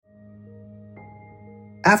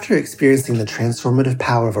After experiencing the transformative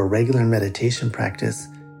power of a regular meditation practice,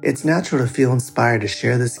 it's natural to feel inspired to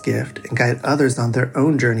share this gift and guide others on their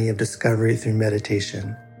own journey of discovery through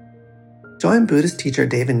meditation. Join Buddhist teacher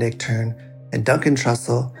David Nichtern and Duncan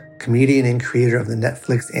Trussell, comedian and creator of the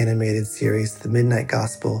Netflix animated series The Midnight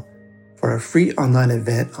Gospel, for a free online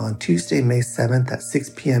event on Tuesday, May 7th at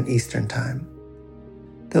 6 p.m. Eastern Time.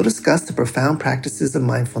 They'll discuss the profound practices of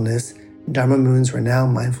mindfulness in Dharma Moon's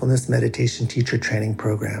renowned mindfulness meditation teacher training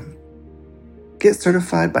program. Get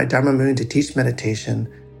certified by Dharma Moon to teach meditation,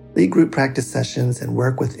 lead group practice sessions, and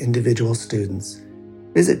work with individual students.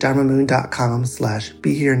 Visit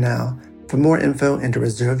dharmamoon.com/BeHereNow for more info and to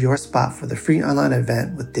reserve your spot for the free online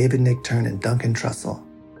event with David Nichtern and Duncan Trussell.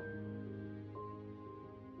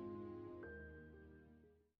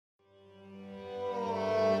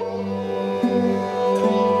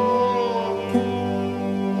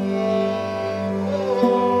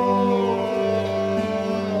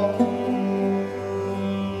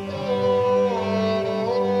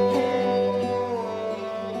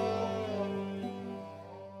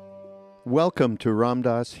 Welcome to Ram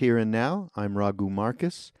Dass Here and Now. I'm Raghu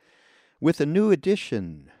Marcus with a new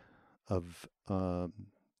edition of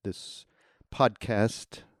this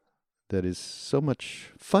podcast that is so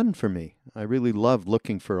much fun for me. I really love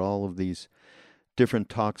looking for all of these different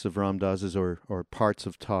talks of Ram Dass's or parts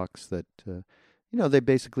of talks that, they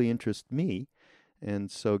basically interest me. And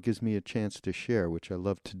so it gives me a chance to share, which I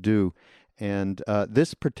love to do. And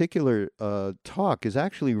this particular talk is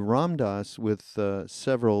actually Ram Dass with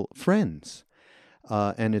several friends,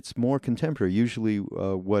 and it's more contemporary. Usually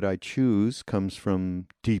what I choose comes from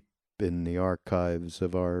deep in the archives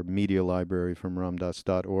of our media library from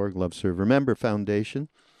ramdass.org, Love Serve Remember Foundation.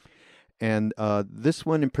 And this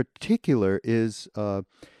one in particular is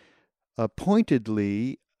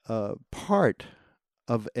pointedly part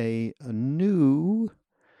of a new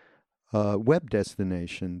web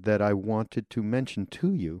destination that I wanted to mention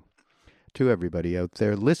to you, to everybody out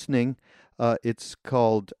there listening. It's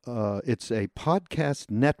called, it's a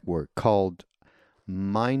podcast network called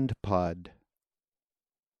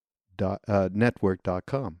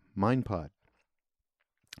mindpod.network.com, Mindpod.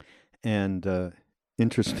 And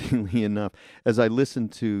interestingly enough, as I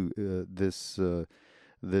listened to this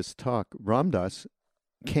talk, Ram Dass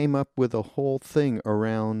came up with a whole thing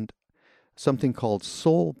around something called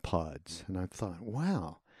Soul Pods. And I thought,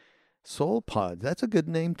 wow, Soul Pods, that's a good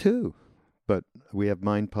name too. But we have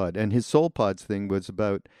Mind Pod. And his Soul Pods thing was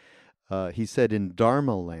about, he said, in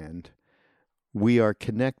Dharma land, we are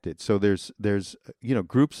connected. So there's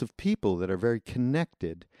groups of people that are very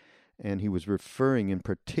connected. And he was referring in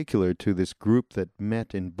particular to this group that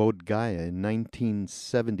met in Bodh Gaya in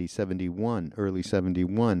 1971, early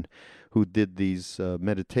 71, who did these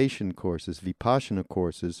meditation courses, Vipassana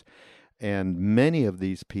courses. And many of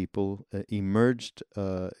these people emerged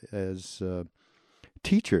as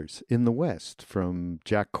teachers in the West, from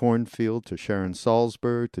Jack Kornfield to Sharon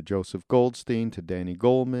Salzberg to Joseph Goldstein to Danny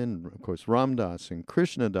Goleman, of course Ram Dass and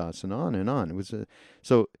Krishna Das, and on and on. It was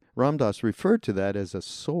so Ram Dass referred to that as a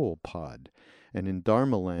soul pod. And in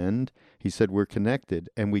Dharma land, he said, we're connected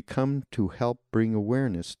and we come to help bring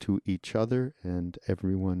awareness to each other and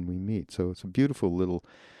everyone we meet. So it's a beautiful little...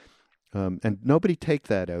 and nobody take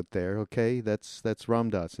that out there, okay? That's Ram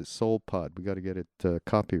Dass's Soul Pod. We got to get it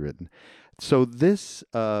copywritten. So this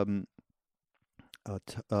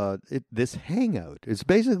this hangout is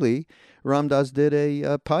basically Ram Dass did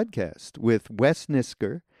a podcast with Wes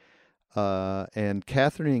Nisker and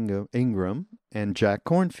Catherine Ingram and Jack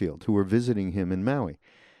Kornfield, who were visiting him in Maui.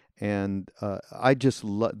 And I just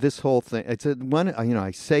love this whole thing. It's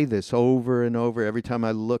I say this over and over every time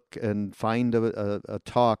I look and find a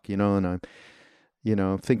talk, and I'm,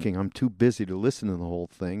 thinking I'm too busy to listen to the whole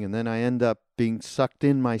thing. And then I end up being sucked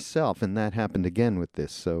in myself. And that happened again with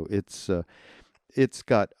this. So it's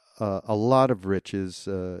got a lot of riches.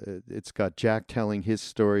 It's got Jack telling his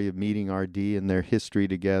story of meeting R.D. and their history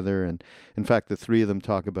together. And in fact, the three of them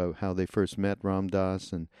talk about how they first met Ram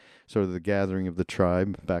Dass and sort of the gathering of the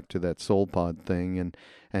tribe, back to that Soul Pod thing,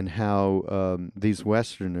 and how these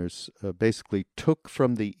Westerners basically took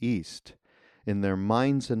from the East in their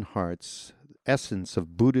minds and hearts essence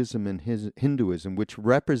of Buddhism and Hinduism, which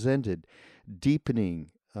represented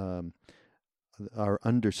deepening our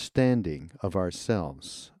understanding of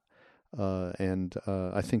ourselves. And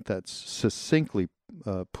I think that's succinctly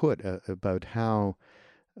put about how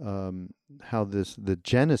the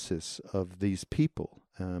genesis of these people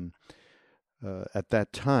at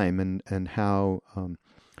that time, and how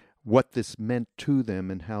what this meant to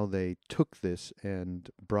them, and how they took this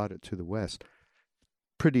and brought it to the West.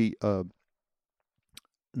 Pretty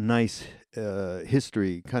nice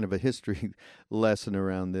history, kind of a history lesson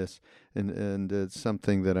around this, and it's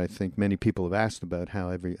something that I think many people have asked about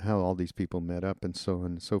how all these people met up and so on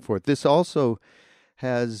and so forth. This also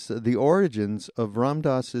has the origins of Ram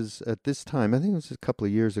Dass's, at this time, I think it was a couple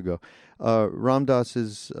of years ago, Ram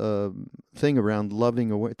Dass's thing around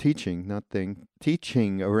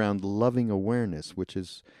teaching around loving awareness, which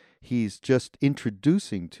is he's just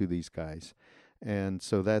introducing to these guys. And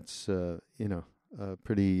so that's,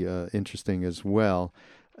 pretty interesting as well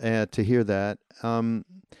to hear that.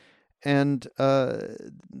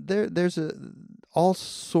 There's all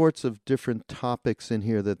sorts of different topics in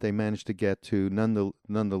here that they managed to get to. None the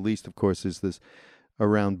least, of course, is this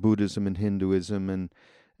around Buddhism and Hinduism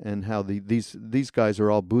and how these guys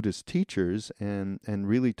are all Buddhist teachers and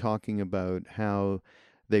really talking about how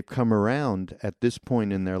they've come around at this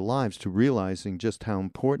point in their lives to realizing just how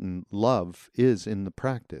important love is in the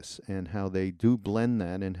practice and how they do blend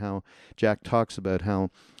that, and how Jack talks about how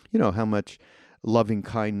much loving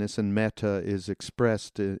kindness and metta is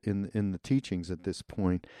expressed in the teachings at this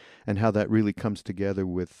point, and how that really comes together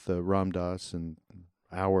with Ram Dass and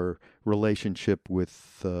our relationship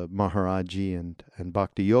with Maharaji and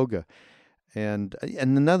Bhakti Yoga. And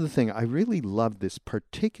another thing, I really love this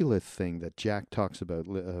particular thing that Jack talks about.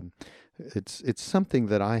 It's something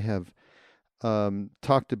that I have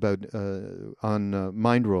talked about on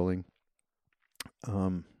Mind Rolling,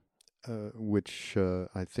 which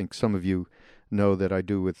I think some of you know that I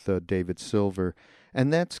do with David Silver,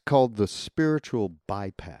 and that's called the spiritual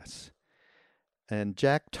bypass. And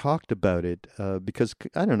Jack talked about it because,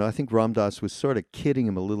 I don't know, I think Ram Dass was sort of kidding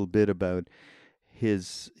him a little bit about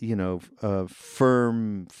his,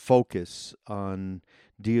 firm focus on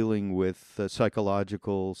dealing with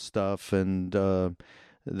psychological stuff and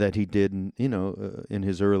that he did, in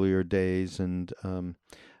his earlier days, and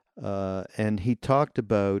he talked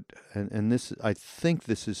about, and this, I think,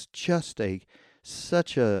 this is just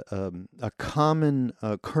such a common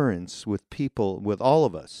occurrence with people, with all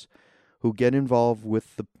of us, who get involved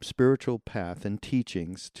with the spiritual path and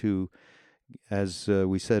teachings to, as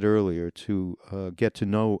we said earlier, to get to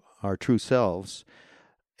know our true selves.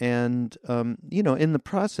 And, in the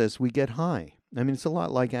process, we get high. I mean, it's a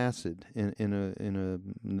lot like acid in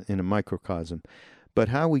a microcosm. But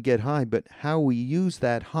how we get high, but how we use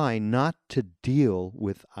that high not to deal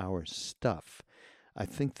with our stuff. I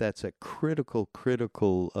think that's a critical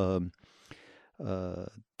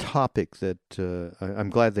topic that I'm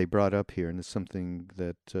glad they brought up here, and it's something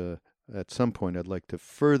that at some point I'd like to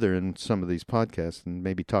further in some of these podcasts and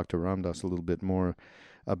maybe talk to Ram Dass a little bit more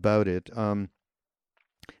about it.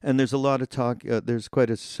 And there's a lot of talk, there's quite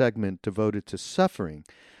a segment devoted to suffering,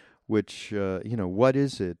 which, what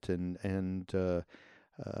is it, and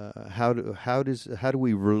how do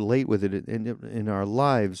we relate with it in our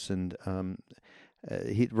lives? And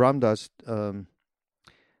Ram Dass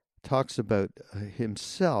talks about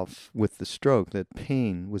himself with the stroke, that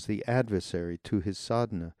pain was the adversary to his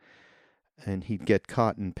sadhana, and he'd get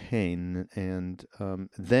caught in pain. And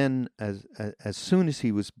then as soon as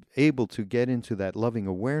he was able to get into that loving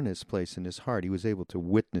awareness place in his heart, he was able to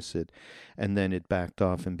witness it, and then it backed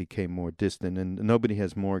off and became more distant. And nobody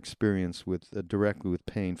has more experience with directly with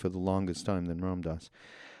pain for the longest time than Ram Dass.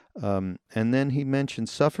 And then he mentioned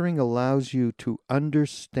suffering allows you to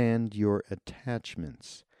understand your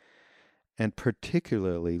attachments, and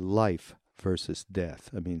particularly life versus death.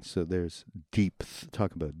 I mean, so there's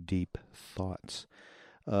talk about deep thoughts.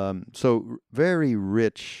 So very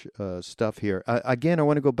rich stuff here. Again, I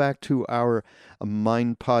want to go back to our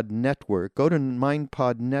MindPod network. Go to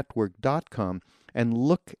mindpodnetwork.com and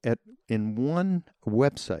look at, in one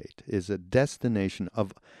website is a destination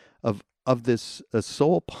of this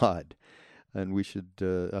soul pod. And we should,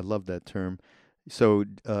 I love that term. So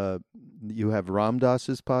you have Ram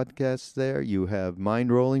Dass's podcasts there, you have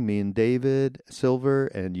Mind Rolling, me and David Silver,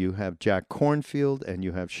 and you have Jack Kornfield, and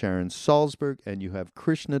you have Sharon Salzberg, and you have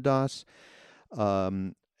Krishna Das,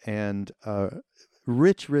 and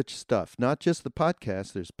rich stuff. Not just the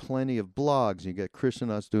podcast, there's plenty of blogs. You get Krishna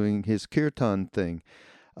Das doing his kirtan thing,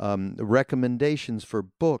 recommendations for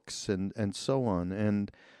books, and so on.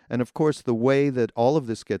 And of course, the way that all of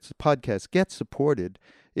this podcast gets supported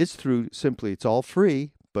is through simply, it's all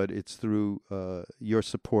free, but it's through your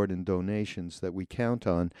support and donations that we count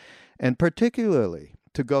on. And particularly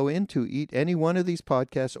to go into any one of these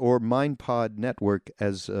podcasts or MindPod Network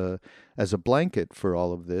as a blanket for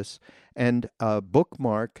all of this, and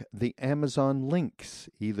bookmark the Amazon links,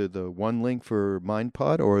 either the one link for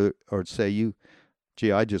MindPod or say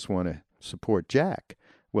I just want to support Jack.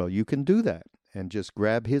 Well, you can do that and just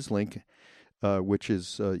grab his link which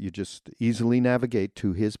is you just easily navigate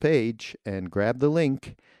to his page and grab the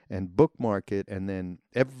link and bookmark it, and then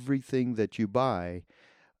everything that you buy,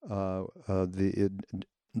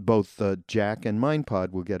 both Jack and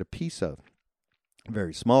MindPod will get a piece of. A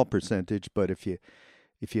very small percentage, but if you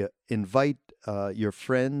invite your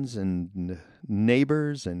friends and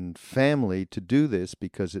neighbors and family to do this,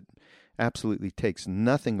 because it absolutely takes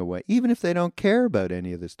nothing away, even if they don't care about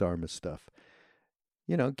any of this Dharma stuff.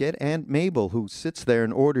 Get Aunt Mabel, who sits there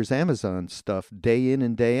and orders Amazon stuff day in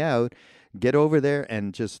and day out. Get over there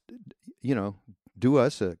and just, do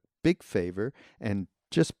us a big favor and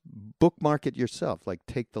just bookmark it yourself. Like,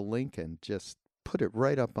 take the link and just put it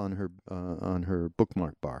right up on her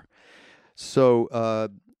bookmark bar. So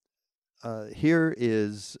here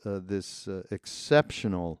is this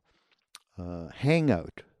exceptional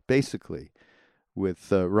hangout, basically,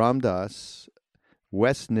 with Ram Dass,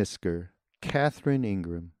 Wes Nisker, Catherine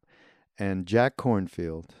Ingram, and Jack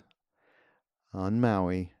Kornfield on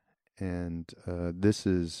Maui. And this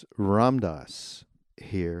is Ram Dass,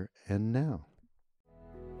 Here and Now.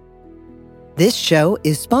 This show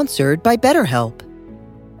is sponsored by BetterHelp.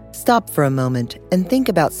 Stop for a moment and think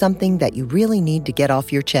about something that you really need to get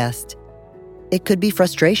off your chest. It could be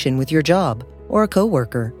frustration with your job or a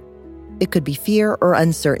coworker. It could be fear or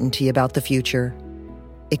uncertainty about the future.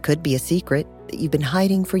 It could be a secret that you've been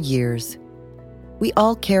hiding for years. We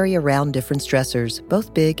all carry around different stressors,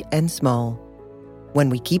 both big and small. When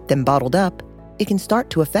we keep them bottled up, it can start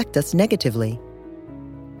to affect us negatively.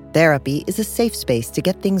 Therapy is a safe space to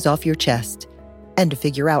get things off your chest and to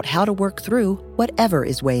figure out how to work through whatever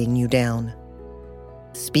is weighing you down.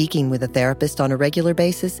 Speaking with a therapist on a regular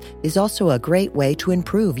basis is also a great way to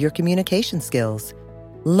improve your communication skills,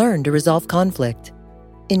 learn to resolve conflict,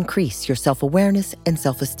 increase your self-awareness and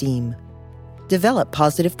self-esteem, develop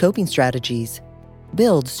positive coping strategies,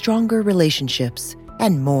 build stronger relationships,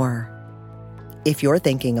 and more. If you're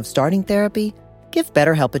thinking of starting therapy, give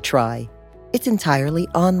BetterHelp a try. It's entirely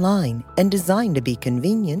online and designed to be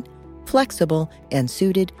convenient, flexible, and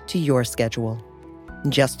suited to your schedule.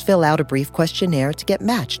 Just fill out a brief questionnaire to get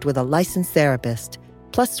matched with a licensed therapist,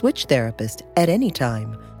 plus switch therapist at any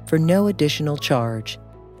time for no additional charge.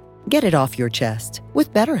 Get it off your chest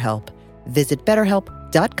with BetterHelp. Visit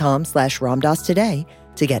BetterHelp.com/RamDass today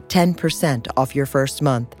to get 10% off your first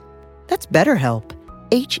month. That's BetterHelp,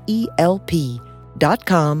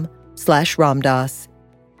 HELP.com/RamDass.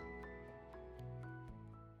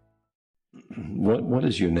 What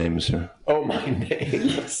is your name, sir? Oh, my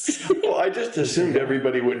name? Well, I just assumed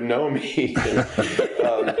everybody would know me.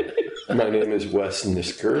 My name is Wes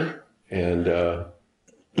Nisker, and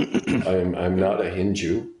I'm not a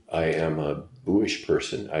Hindu. I am a Buddhist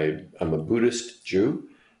person. I'm a Buddhist Jew,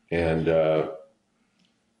 and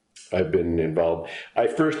I've been involved. I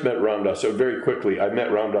first met Ram Dass, so very quickly, I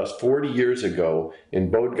met Ram Dass 40 years ago in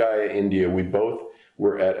Bodh Gaya, India. We both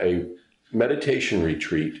were at a meditation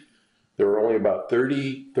retreat. There were only about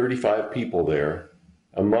 35 people there.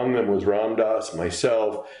 Among them was Ram Dass,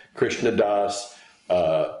 myself, Krishna Das,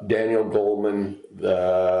 Daniel Goleman,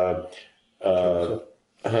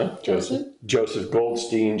 Joseph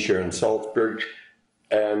Goldstein, Sharon Salzberg.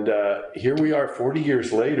 And here we are 40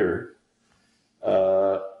 years later,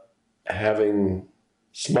 having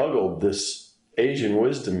smuggled this Asian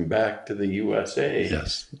wisdom back to the USA.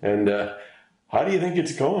 Yes. And how do you think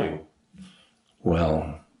it's going?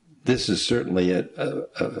 Well, this is certainly a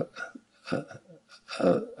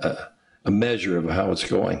measure of how it's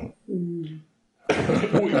going. We're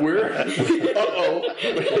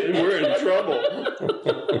in trouble.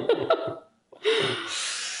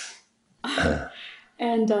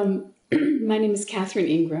 And my name is Catherine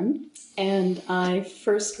Ingram, and I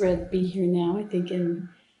first read Be Here Now, I think in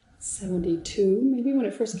 72, maybe when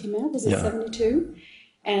it first came out. Was it 72?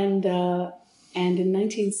 And in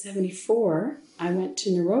 1974, I went to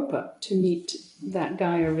Naropa to meet that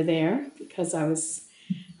guy over there because I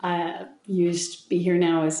used Be Here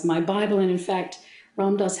Now as my Bible. And in fact,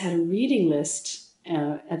 Ram Dass had a reading list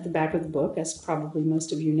at the back of the book, as probably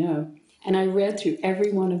most of you know. And I read through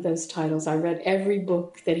every one of those titles. I read every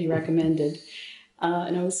book that he recommended.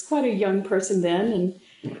 And I was quite a young person then,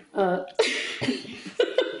 and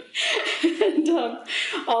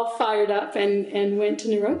all fired up and went to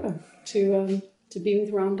Naropa to be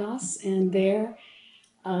with Ram Dass, and there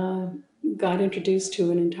got introduced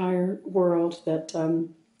to an entire world that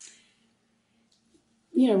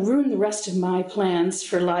ruined the rest of my plans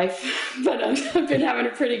for life. But I've been having a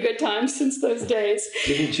pretty good time since those days.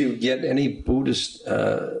 Didn't you get any Buddhist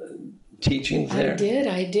teachings there?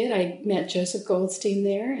 I did. I met Joseph Goldstein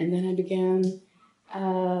there, and then I began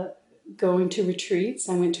going to retreats.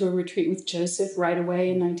 I went to a retreat with Joseph right away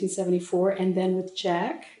in 1974, and then with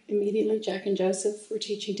Jack immediately. Jack and Joseph were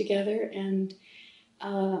teaching together, and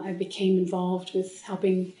I became involved with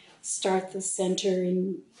helping start the center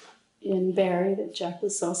in Barrie that Jack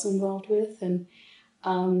was also involved with, and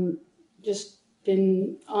just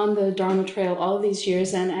been on the Dharma trail all of these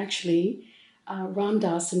years. And actually, Ram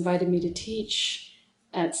Dass invited me to teach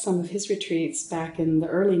at some of his retreats back in the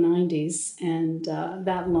early 90s, and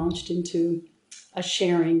that launched into a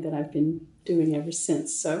sharing that I've been doing ever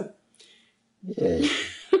since. So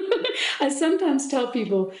I sometimes tell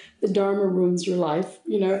people the Dharma ruins your life,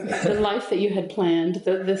 the life that you had planned,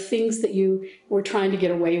 the things that you were trying to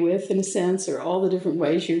get away with, in a sense, or all the different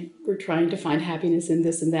ways you were trying to find happiness in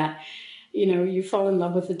this and that. You fall in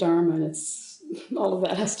love with the Dharma, and it's all of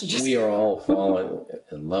that has to just... We are all falling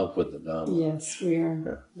in love with the Dharma. Yes, we are.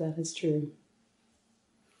 Yeah. That is true.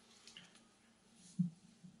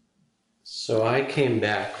 So I came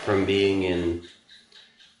back from being in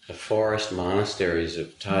the forest monasteries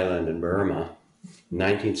of Thailand and Burma in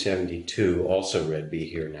 1972, also read Be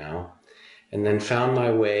Here Now, and then found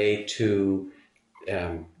my way to...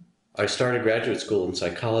 I started graduate school in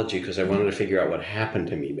psychology because I wanted to figure out what happened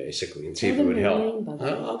to me, basically, and see if it would help.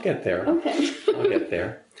 I'll get there. Okay. I'll get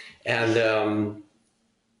there. And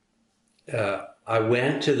I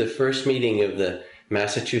went to the first meeting of the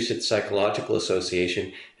Massachusetts Psychological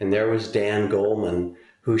Association, and there was Dan Goleman,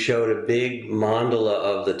 who showed a big mandala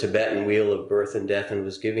of the Tibetan wheel of birth and death and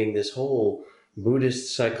was giving this whole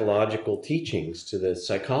Buddhist psychological teachings to the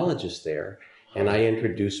psychologists there. And I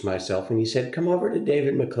introduced myself, and he said, come over to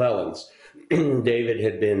David McClelland's. David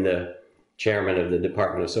had been the chairman of the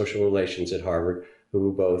Department of Social Relations at Harvard,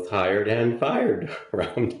 who both hired and fired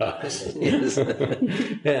Ram Dass.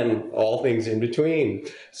 And all things in between.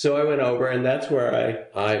 So I went over, and that's where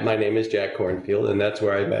my name is Jack Kornfield, and that's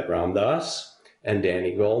where I met Ram Dass and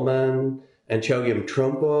Danny Goleman and Chogyam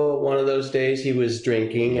Trungpa. One of those days he was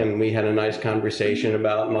drinking, and we had a nice conversation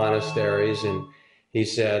about monasteries, and he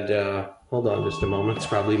said... hold on just a moment. It's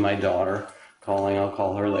probably my daughter calling. I'll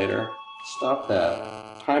call her later. Stop that.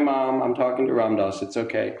 Hi, Mom. I'm talking to Ram Dass. It's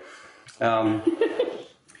okay. And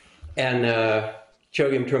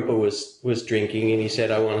Chogyam Trungpa was drinking, and he said,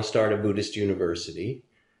 I want to start a Buddhist university.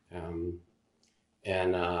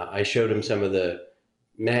 And I showed him some of the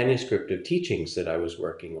manuscript of teachings that I was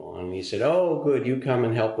working on. And he said, oh, good. You come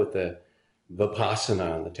and help with the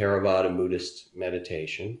Vipassana, the Theravada Buddhist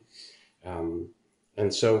meditation.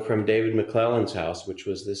 And so from David McClelland's house, which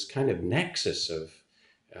was this kind of nexus of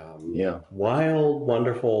wild,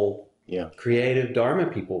 wonderful, creative Dharma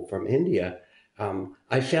people from India,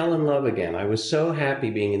 I fell in love again. I was so happy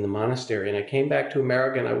being in the monastery, and I came back to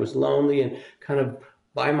America, and I was lonely and kind of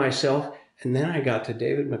by myself. And then I got to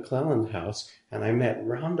David McClelland's house, and I met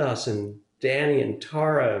Ram Dass and Danny and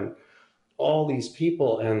Tara and all these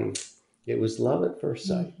people, and it was love at first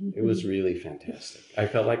sight. Mm-hmm. It was really fantastic. I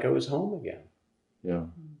felt like I was home again. Yeah.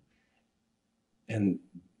 And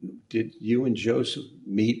did you and Joseph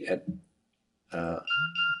meet at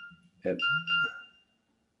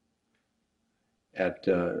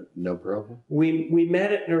Naropa? We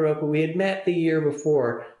met at Naropa. We had met the year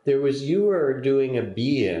before. You were doing a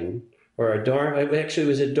be-in, or a Dharma, actually it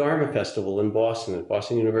was a Dharma festival in Boston, at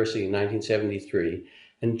Boston University in 1973.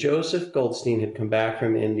 And Joseph Goldstein had come back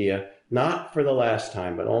from India, not for the last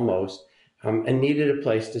time, but almost, and needed a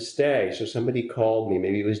place to stay. So somebody called me,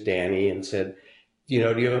 maybe it was Danny, and said, do you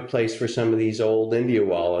have a place for some of these old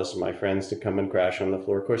Indiawalas, my friends, to come and crash on the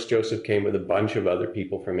floor? Of course, Joseph came with a bunch of other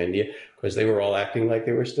people from India, because they were all acting like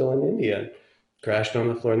they were still in India, and crashed on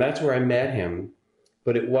the floor. And that's where I met him.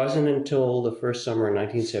 But it wasn't until the first summer in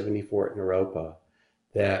 1974 at Naropa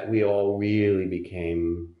that we all really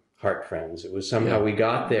became heart friends. It was somehow we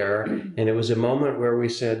got there, and it was a moment where we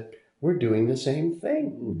said, we're doing the same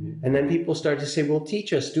thing. Mm-hmm. And then people started to say, well,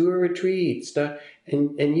 teach us, do a retreat.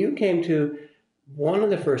 And you came to one of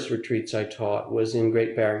the first retreats I taught was in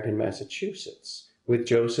Great Barrington, Massachusetts, with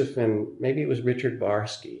Joseph and maybe it was Richard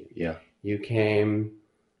Barsky. Yeah. You came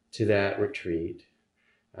to that retreat.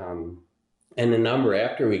 And a number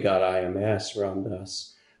after we got IMS, Ram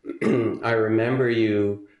Dass, I remember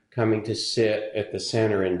you coming to sit at the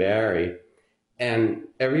center in Barrie, and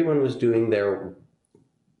everyone was doing their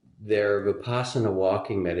Vipassana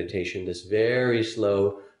walking meditation, this very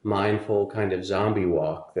slow, mindful kind of zombie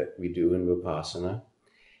walk that we do in Vipassana.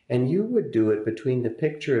 And you would do it between the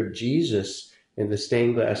picture of Jesus in the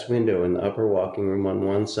stained glass window in the upper walking room on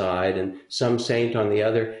one side and some saint on the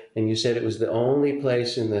other. And you said it was the only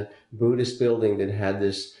place in the Buddhist building that had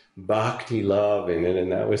this bhakti love in it,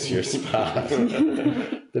 and that was your spot.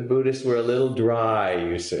 the Buddhists were a little dry,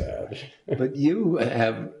 you said. But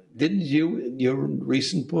didn't you, in your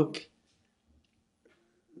recent book,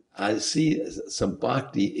 I see some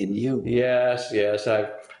bhakti in you. Yes,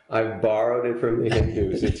 I've borrowed it from the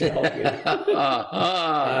Hindus. It's helped me.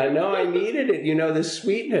 I know I needed it. The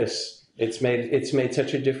sweetness. It's made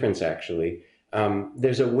such a difference, actually.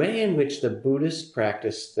 There's a way in which the Buddhist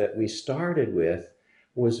practice that we started with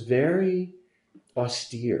was very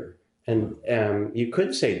austere. And you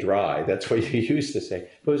could say dry, that's what you used to say.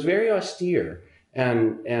 But it was very austere.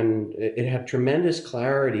 And it had tremendous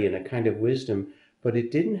clarity and a kind of wisdom, but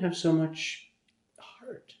it didn't have so much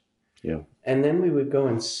heart. Yeah. And then we would go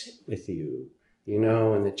and sit with you,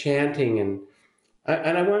 and the chanting. And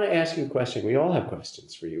I want to ask you a question. We all have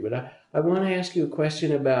questions for you, but I want to ask you a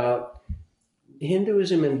question about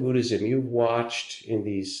Hinduism and Buddhism. You've watched in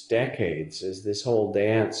these decades as this whole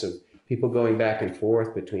dance of people going back and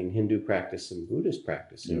forth between Hindu practice and Buddhist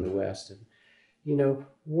practice in the West. And,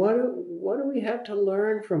 what do we have to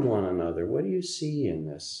learn from one another? What do you see in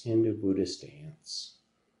this Hindu-Buddhist dance?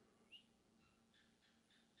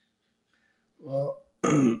 Well,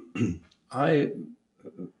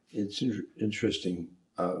 it's interesting.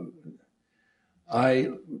 I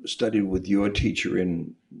studied with your teacher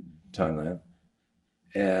in Thailand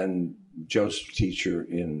and Joseph's teacher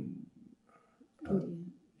in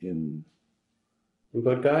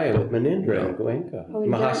Bodh Gaya with Manindra and Goenka.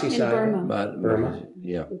 Mahasi in Sayadaw. Burma.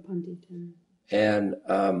 Yeah. With Pandit and- And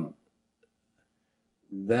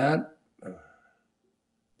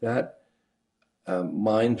that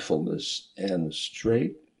mindfulness and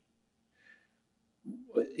straight,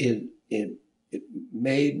 it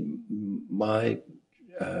made my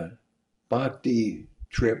bhakti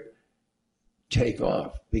trip take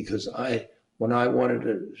off, because I wanted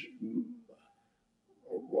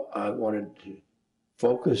to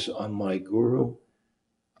focus on my guru,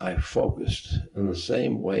 I focused in the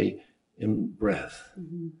same way in breath.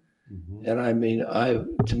 Mm-hmm. And I mean,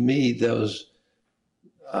 to me,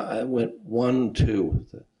 I went 1, 2,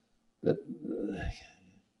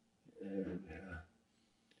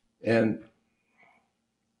 and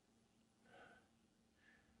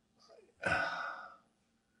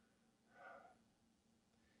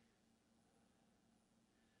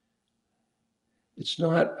it's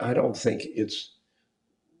not, I don't think it's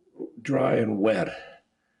dry and wet.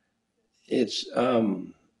 It's,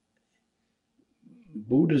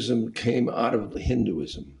 Buddhism came out of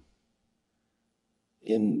Hinduism,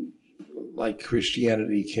 like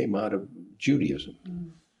Christianity came out of Judaism.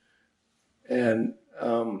 And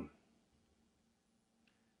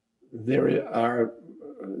there are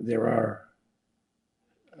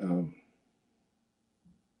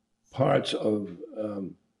parts of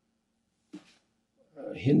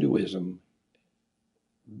Hinduism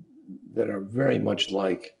that are very much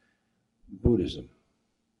like Buddhism.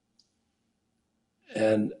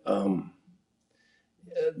 And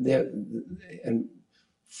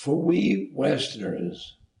for we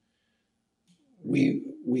Westerners,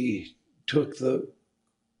 we took the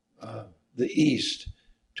East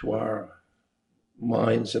to our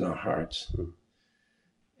minds and our hearts,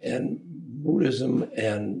 and Buddhism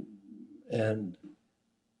and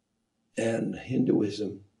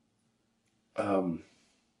Hinduism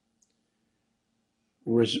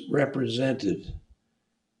represented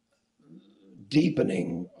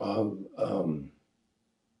deepening of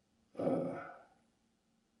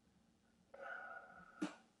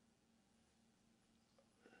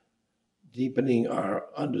deepening our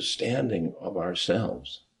understanding of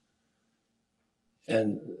ourselves.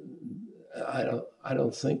 And I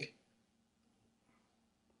don't think,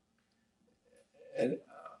 and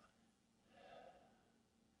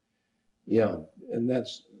yeah, and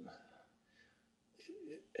that's,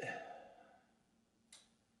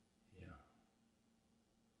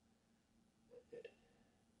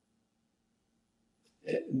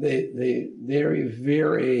 they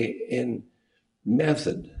vary in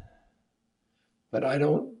method, but I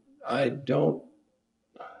don't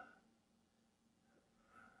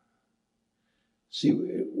see.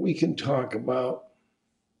 We can talk about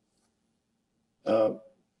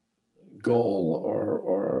goal or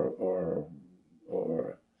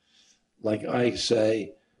like I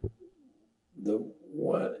say, the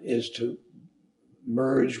one is to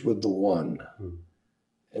merge with the one.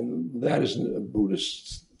 And that isn't a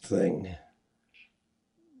Buddhist thing.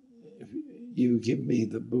 If you give me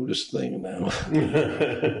the Buddhist thing now.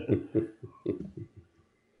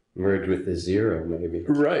 Merge with the zero, maybe.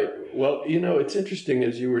 Right. Well, it's interesting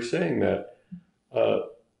as you were saying that.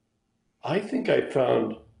 I think I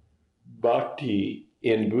found bhakti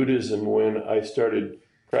in Buddhism when I started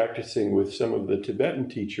practicing with some of the Tibetan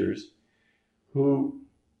teachers who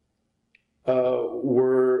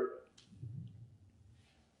were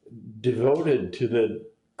devoted to the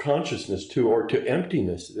consciousness or to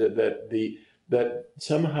emptiness, that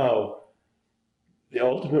somehow the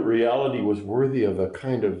ultimate reality was worthy of a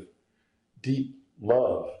kind of deep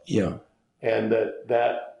love. Yeah. And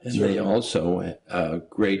that and they also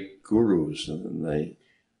great gurus, and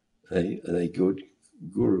they good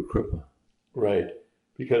Guru Kripa. Right,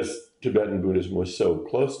 because Tibetan Buddhism was so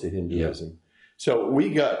close to Hinduism. Yeah. So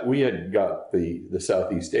we had got the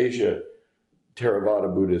Southeast Asia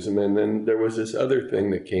Theravada Buddhism, and then there was this other thing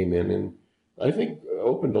that came in, and I think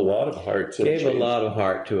opened a lot of hearts. Gave a lot of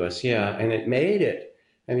heart to us, yeah, and it made it.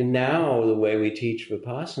 I mean, now the way we teach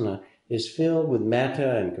Vipassana is filled with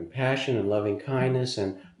metta and compassion and loving kindness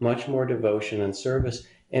and much more devotion and service,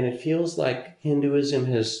 and it feels like Hinduism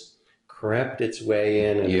has crept its way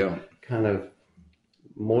in and kind of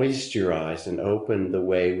moisturized and opened the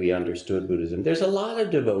way we understood Buddhism. There's a lot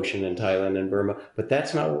of devotion in Thailand and Burma, but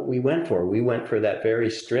that's not what we went for. We went for that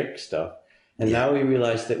very strict stuff. And now we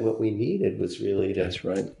realize that what we needed was really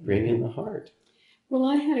to bring in the heart. Well,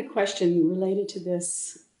 I had a question related to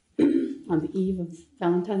this on the eve of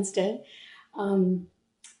Valentine's Day. And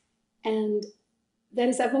that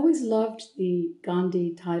is, I've always loved the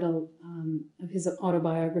Gandhi title of his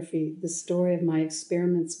autobiography, The Story of My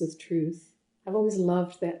Experiments with Truth. I've always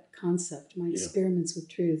loved that concept, my experiments with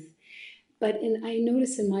truth. But I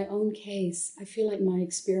notice in my own case, I feel like my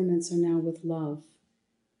experiments are now with love.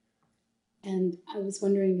 And I was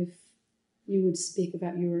wondering if you would speak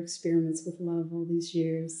about your experiments with love all these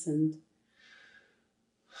years. And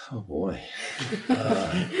oh boy.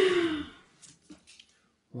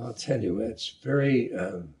 Well, I'll tell you, it's very,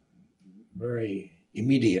 very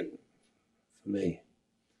immediate for me.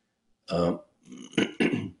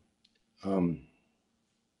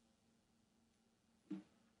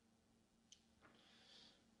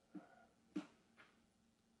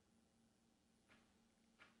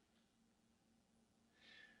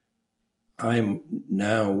 I'm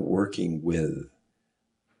now working with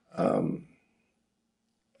the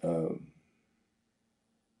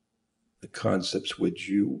concepts which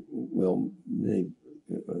you will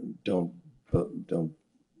don't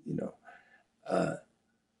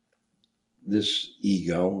this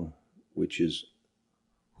ego, which is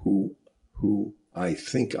who I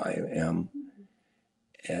think I am,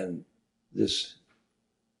 and this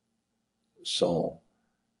soul.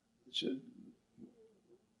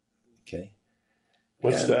 Okay.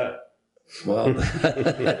 What's that? Well,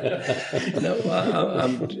 no,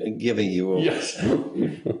 I'm giving you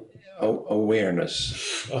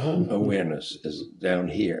awareness. Uh-huh. Awareness is down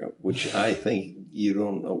here, which I think you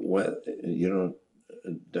don't know what you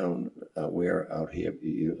don't aware out here.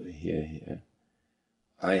 Here.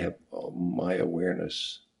 I have my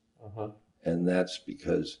awareness, and that's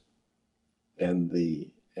because, and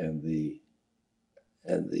the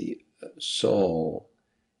soul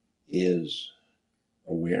is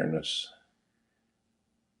awareness,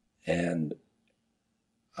 and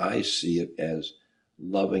I see it as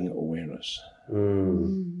loving awareness.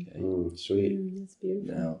 Okay. Sweet. That's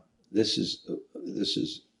beautiful. Now, this is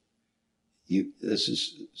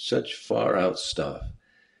such far out stuff,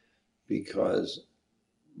 because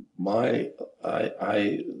I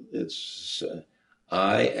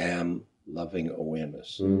am loving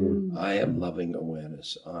awareness. I am loving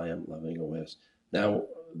awareness. I am loving awareness. Now,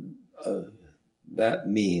 that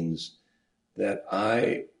means that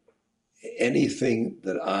anything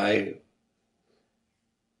that I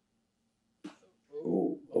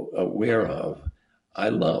aware of, I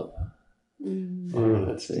love. Oh,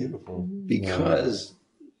 that's beautiful. Because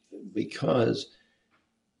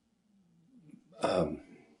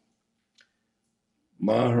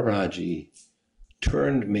Maharaji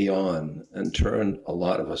turned me on and turned a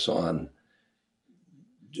lot of us on.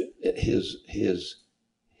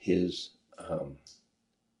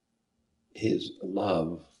 His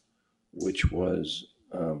love, which was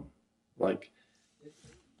like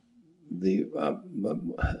the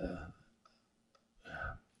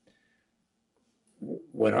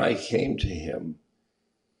when I came to him,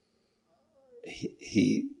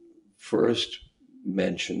 he first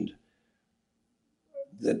mentioned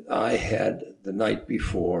that I had the night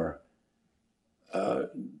before thought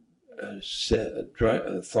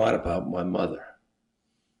about my mother,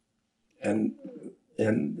 and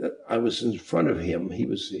I was in front of him. He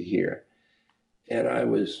was here, and I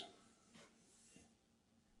was,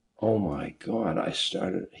 oh my God! I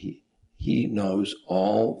started. He knows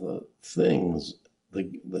all the things.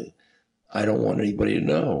 I don't want anybody to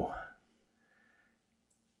know.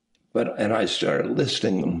 and I started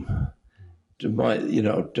listing them to my,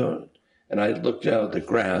 and I looked out at the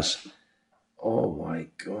grass. Oh my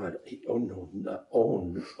God! Oh no! No,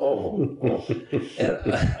 oh!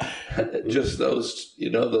 And just those,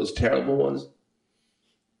 those terrible ones.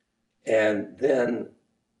 And then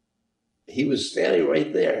he was standing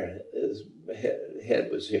right there. His head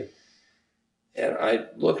was here, and I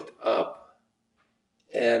looked up,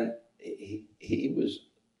 and he was.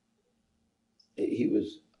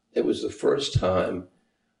 It was the first time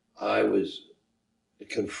I was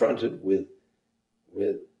confronted with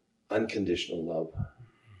unconditional love.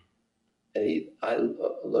 And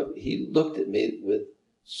he looked at me with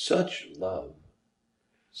such love,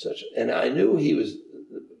 and I knew he's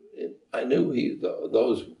a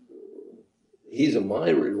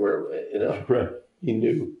myri, where, Right. He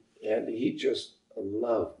knew. and he just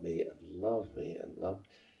loved me and loved me and loved.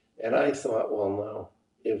 And I thought, well, now,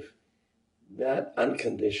 if that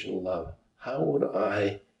unconditional love, how would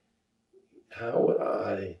I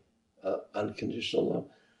unconditional love?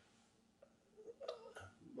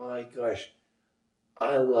 My gosh,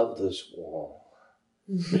 I love this wall.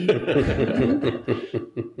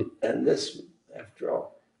 And this, after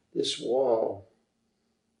all, this wall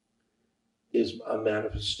is a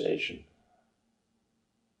manifestation.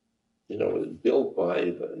 It's built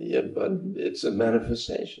by, but it's a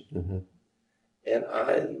manifestation. Mm-hmm. And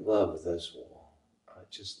I love this wall. I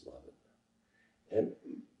just love it.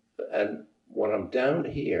 And when I'm down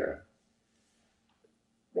here,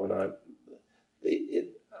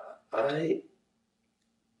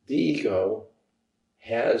 the ego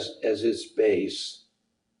has as its base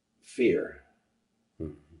fear.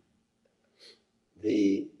 Mm-hmm.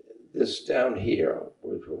 This down here,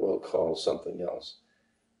 which we'll call something else,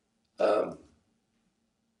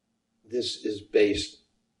 this is based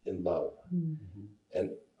in love. Mm-hmm. And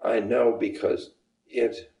I know because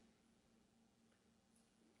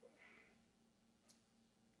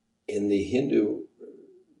in the Hindu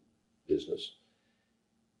business,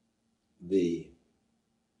 the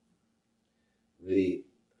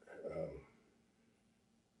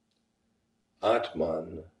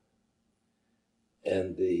Atman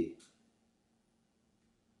and the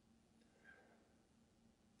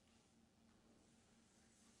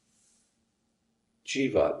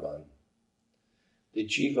Jivatman. The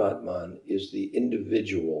Jivatman is the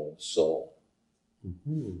individual soul.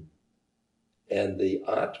 Mm-hmm. And the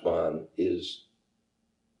Atman is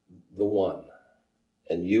the one.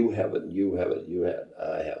 And you have it, you have it, you have it,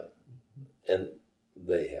 I have it. And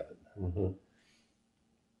they have it. Mm-hmm.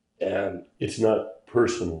 And it's not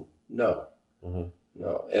personal. no, Uh-huh.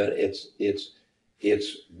 no. And it's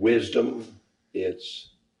wisdom, it's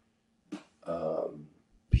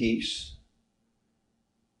peace,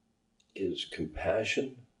 is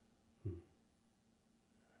compassion,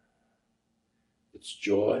 it's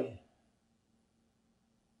joy,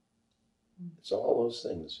 it's all those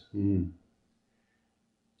things. Mm.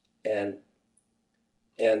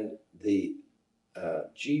 And the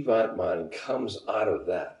Jivatman comes out of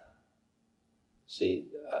that. See,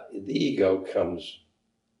 the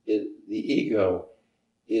ego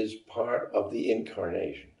is part of the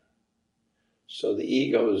incarnation. So the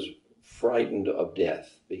ego is frightened of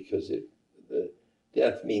death because the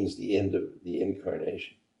death means the end of the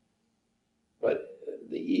incarnation. But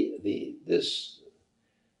this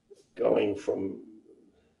going from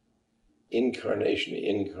incarnation to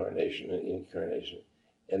incarnation and incarnation,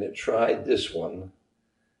 and it tried this one,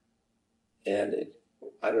 and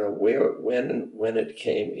I don't know when it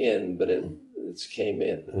came in, but it's came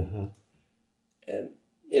in, Uh-huh. and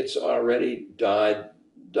it's already died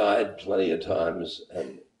plenty of times,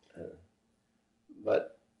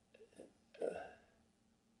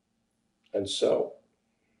 and so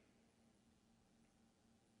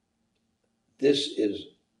this is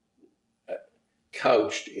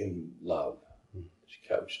couched in love. It's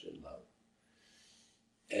couched in love.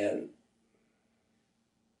 And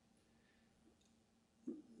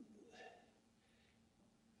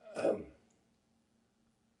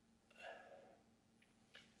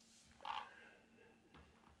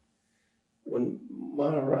when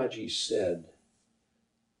Maharaji said,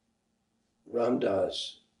 Ram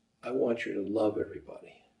Dass, I want you to love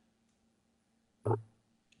everybody.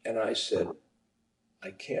 And I said,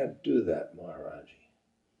 I can't do that, Maharaji.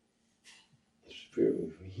 It's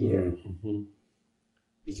from here. Mm-hmm.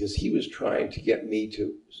 Because he was trying to get me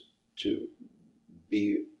to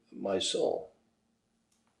be my soul.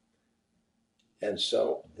 And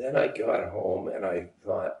so then I got home and I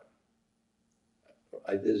thought,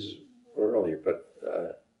 I did this earlier, but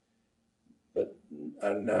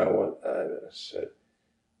now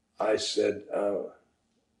I said,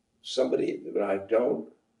 somebody that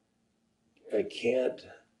I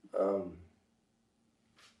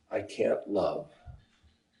can't love,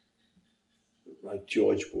 like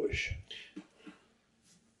George Bush.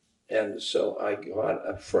 And so I got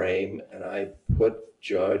a frame and I put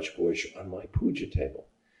George Bush on my puja table.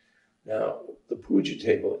 Now, the puja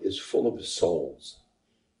table is full of souls.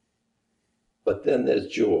 But then there's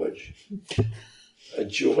George.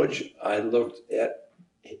 George, I looked at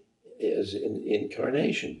as an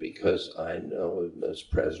incarnation because I know him as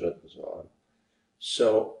president and so on.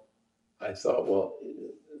 So I thought, well,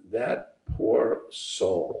 that poor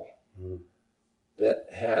soul that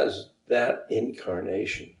has that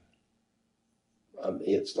incarnation,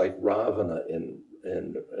 it's like Ravana in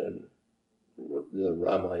the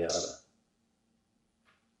Ramayana.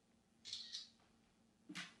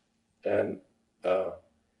 And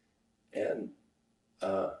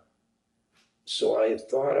so I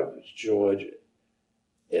thought of George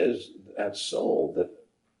as that soul that,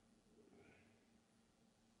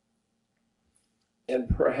 and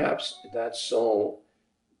perhaps that soul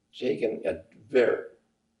taken a very,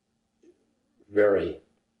 very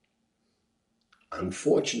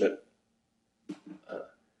unfortunate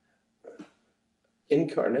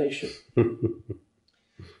incarnation.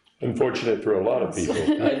 Unfortunate for a lot of people.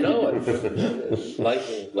 I know it.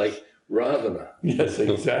 Like Ravana. Yes,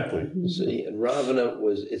 exactly. See, and Ravana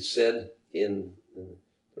was, it said in the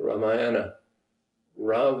Ramayana,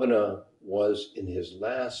 Ravana was in his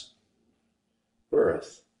last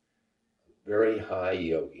birth, very high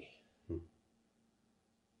yogi.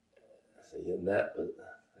 See, and that's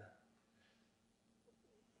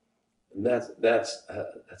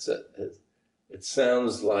it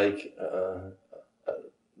sounds like a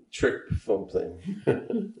trick something,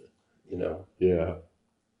 you know. Yeah.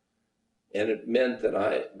 And it meant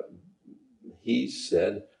that he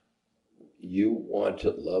said, you want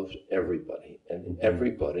to love everybody, and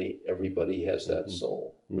everybody has that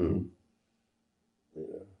soul. Mm-hmm. You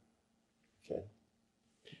know? Okay.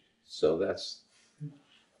 So that's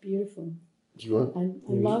beautiful. Do you want? I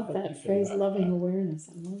love that phrase, loving awareness.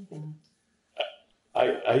 I love that.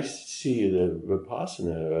 I see the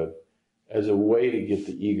Vipassana as a way to get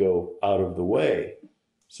the ego out of the way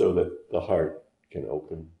so that the heart can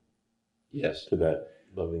open to that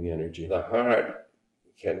loving energy. The heart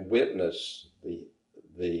can witness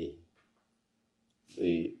the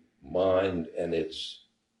mind and its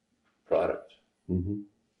product. Mm-hmm.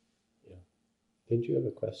 Yeah. Did you have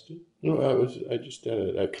a question? No, I just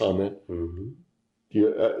had a comment. Mm-hmm.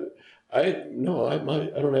 I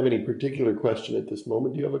don't have any particular question at this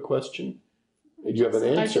moment. Do you have a question? Do you have an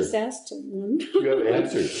answer? I just asked one. Do you have an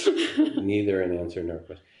answer? Neither an answer nor a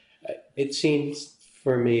question. It seems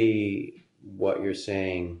for me what you're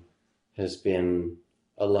saying has been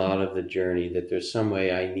a lot of the journey, that there's some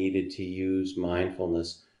way I needed to use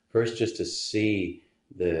mindfulness first just to see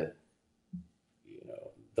the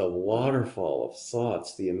waterfall of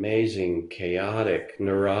thoughts, the amazing, chaotic,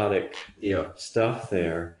 neurotic stuff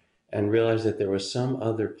there, and realize that there was some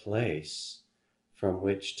other place from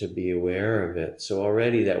which to be aware of it. So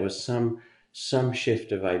already that was some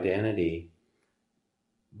shift of identity,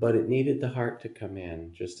 but it needed the heart to come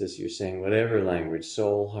in, just as you're saying, whatever language,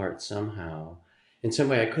 soul, heart, somehow. In some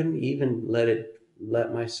way, I couldn't even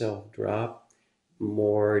let myself drop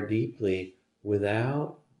more deeply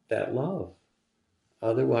without that love.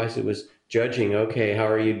 Otherwise, it was judging, okay, how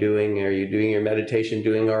are you doing? Are you doing your meditation,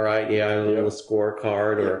 doing all right? Yeah, a little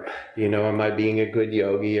scorecard, or, am I being a good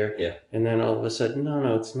yogi? And then all of a sudden,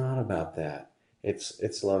 no, it's not about that.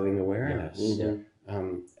 It's loving awareness. Yeah.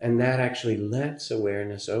 And that actually lets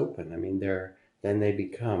awareness open. I mean, then they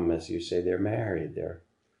become, as you say, they're married. They're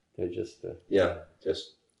just...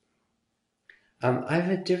 I have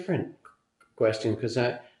a different question, because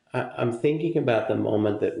I'm thinking about the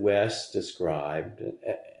moment that Wes described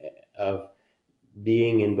of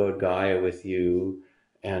being in Bodh Gaya with you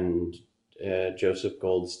and Joseph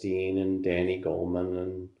Goldstein and Danny Goleman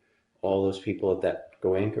and all those people at that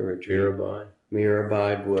Goenka retreat.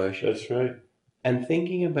 Mirabai Bush. That's right. And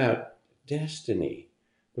thinking about destiny,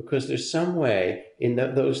 because there's some way in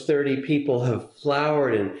those 30 people have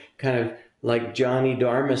flowered and kind of like Johnny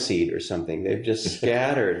Dharma seed or something. They've just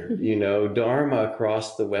scattered, Dharma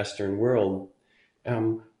across the Western world.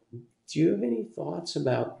 Do you have any thoughts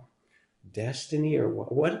about destiny, or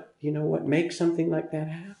what makes something like that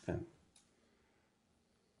happen?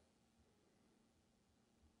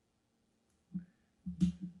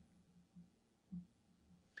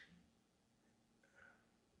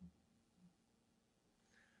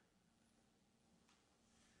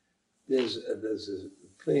 There's a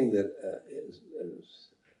thing that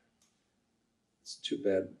It's too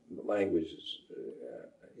bad the language is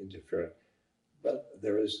interfering. But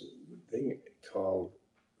there is a thing called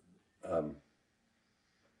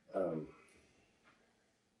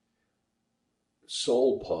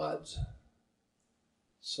soul pods.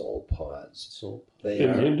 Soul pods. Soul They In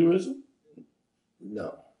are Hinduism?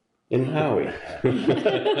 no. in Howie. In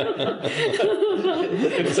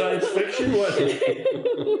science fiction? What?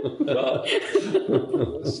 Well,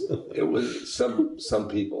 it was some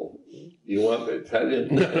people. You want me to tell you?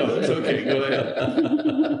 No, it's okay. Go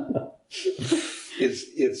ahead.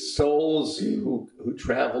 It's souls who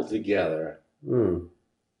travel together,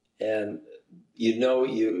 and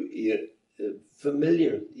you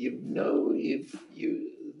familiar.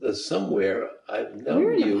 The somewhere I've known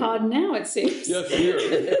We're in you. a pod now, it seems. Yes, here.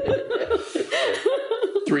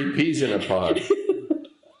 3 peas in a pod.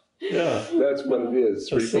 Yeah. That's what it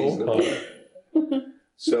is. A 3 soul pieces in a pod.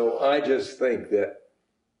 So I just think that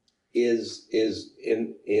is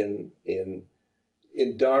in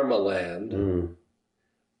Dharma land,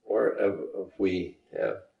 or if we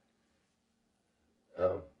have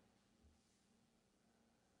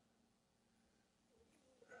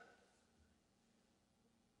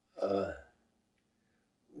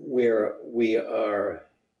where we are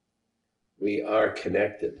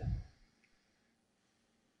connected,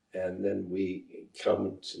 and then we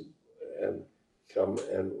come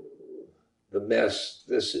and the mess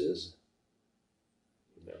this is,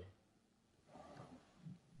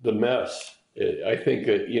 The mess. I think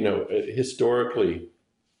that, historically,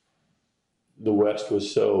 the West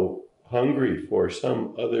was so hungry for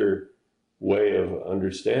some other way of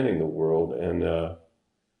understanding the world, and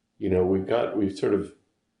we've sort of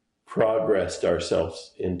progressed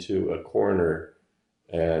ourselves into a corner,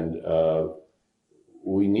 and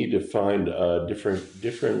we need to find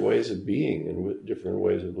different ways of being and different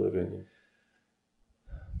ways of living.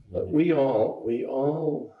 but we all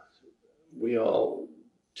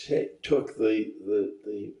took the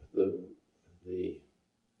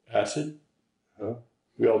Acid? Huh?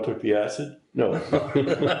 We all took the acid? No. It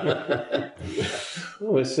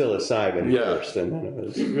was psilocybin first, and then it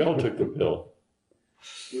was. We all took the pill.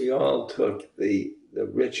 we all took the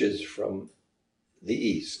riches from the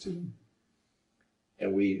East, and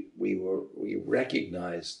we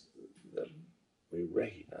recognized them. We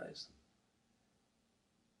recognized them.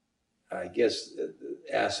 I guess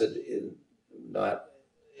acid is not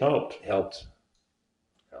Helped. helped.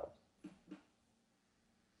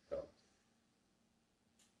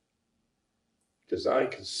 Because I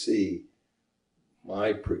could see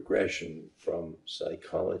my progression from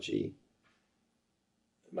psychology.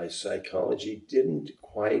 My psychology didn't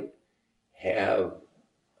quite have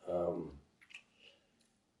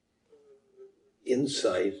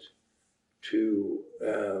insight to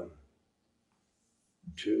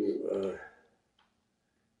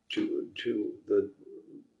the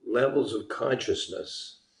levels of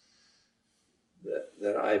consciousness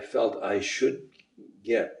that I felt I should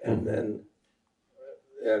get, and then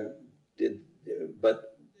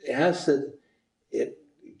but acid, it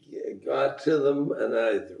got to them, and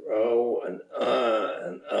I throw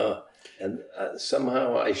and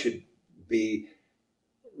somehow I should be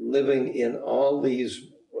living in all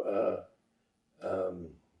these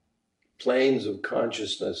planes of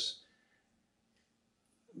consciousness.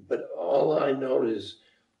 But all I noticed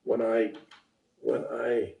when I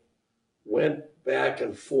went back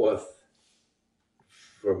and forth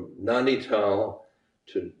from Nainital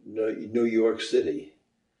to New York City.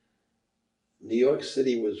 New York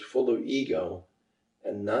City was full of ego,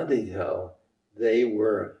 and Nainital, they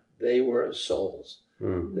were souls.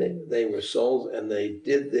 They were souls, and they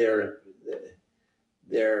did their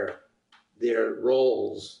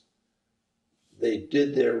roles. They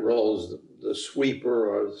did their roles, the sweeper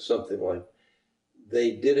or something like.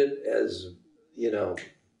 They did it as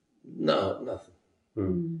nothing.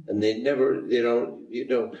 And they never,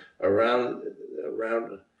 around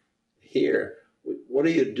here, what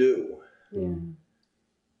do you do? Yeah.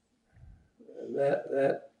 And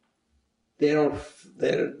that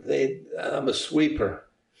I'm a sweeper.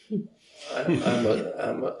 I'm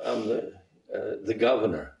the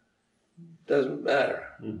governor. Doesn't matter.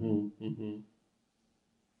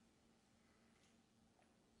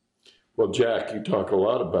 Well, Jack, you talk a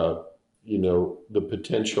lot about, the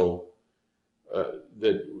potential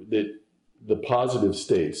that the positive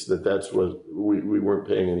states, that's what we weren't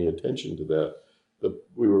paying any attention to that.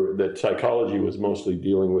 That psychology was mostly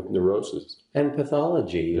dealing with neurosis And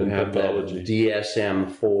pathology. You have pathology. That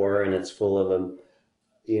DSM-4, and it's full of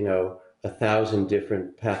 1,000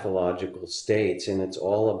 different pathological states, and it's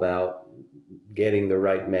all about getting the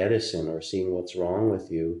right medicine or seeing what's wrong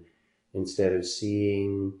with you. instead of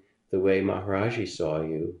seeing the way Maharaji saw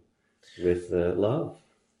you with love.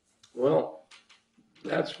 Well,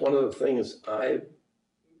 that's one of the things I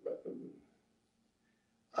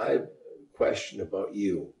question about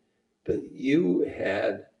you. But you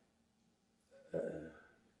had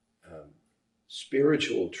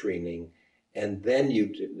spiritual training, and then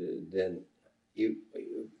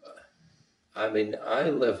I mean, I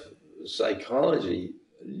left psychology,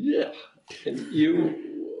 and you.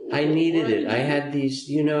 I needed it. I had these,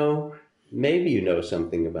 maybe you know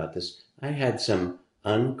something about this. I had some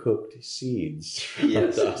uncooked seeds.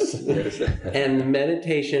 Yes. Yes. And the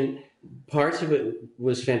meditation, parts of it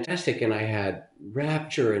was fantastic, and I had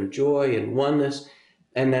rapture and joy and oneness,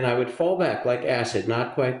 and then I would fall back like acid,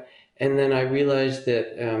 not quite. And then I realized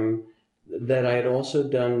that that I had also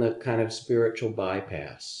done the kind of spiritual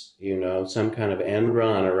bypass, some kind of end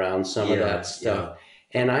run around some of that stuff. Yeah.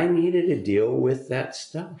 And I needed to deal with that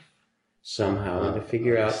stuff somehow and to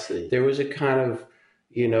figure out there was a kind of,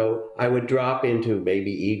 I would drop into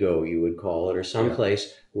maybe ego, you would call it, or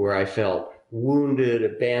someplace where I felt wounded,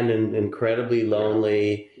 abandoned, incredibly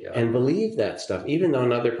lonely, and believed that stuff, even though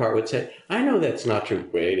another part would say, I know that's not true.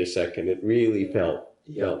 Wait a second, it really felt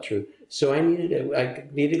true. So I needed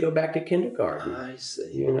to go back to kindergarten. I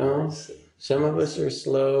see. I see. Some of us are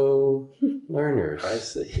slow learners. I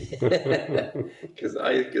see. Because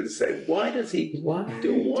I could say, why does he? Why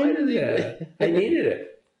did he? I needed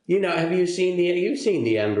it. You've seen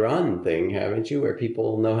the end run thing, haven't you? Where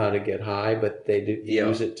people know how to get high, but they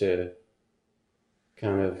use it to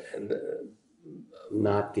kind of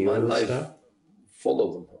not deal with stuff. Full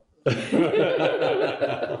of them.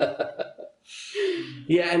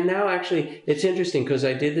 Yeah, and now actually it's interesting because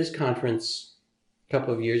I did this conference a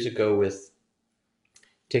couple of years ago with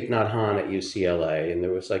Thich Nhat Hanh at UCLA, and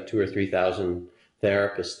there was like 2,000 or 3,000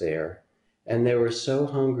 therapists there, and they were so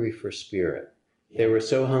hungry for spirit. They were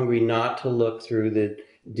so hungry not to look through the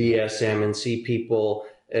DSM and see people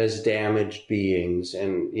as damaged beings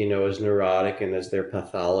and, as neurotic and as their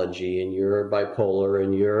pathology, and you're bipolar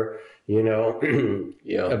and you're,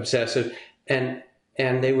 obsessive. And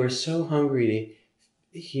they were so hungry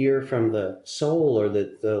to hear from the soul or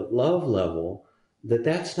the love level that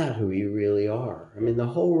that's not who you really are. I mean, the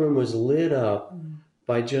whole room was lit up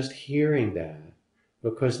by just hearing that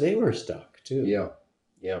because they were stuck too. Yeah.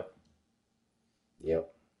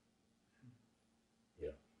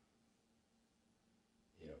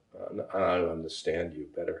 I understand you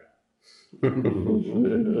better.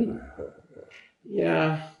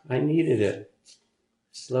 Yeah, I needed it.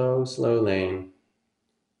 Slow lane.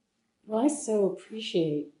 Well, I so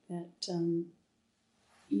appreciate that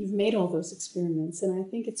you've made all those experiments, and I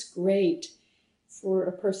think it's great for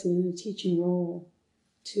a person in a teaching role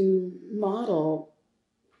to model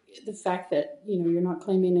the fact that, you're not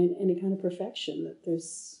claiming any kind of perfection, that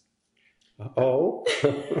there's... Oh.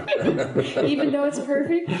 Even though it's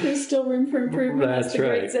perfect, there's still room for improvement, as the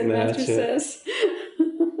great Zen master says.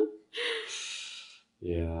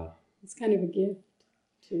 Yeah. It's kind of a gift,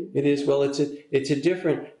 too. It is. Well, it's a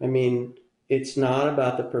different, it's not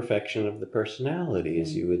about the perfection of the personality,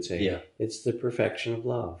 as you would say. Yeah. It's the perfection of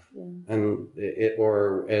love. Yeah. And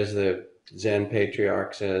or as the Zen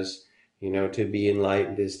patriarch says, to be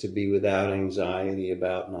enlightened is to be without anxiety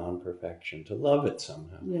about non-perfection, to love it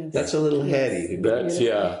somehow. Yes. That's a little heady.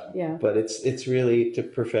 Yeah. But it's really to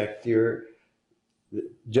perfect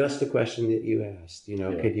just the question that you asked,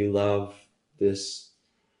 could you love this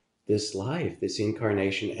life, this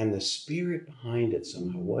incarnation, and the spirit behind it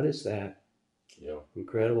somehow? What is that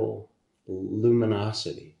incredible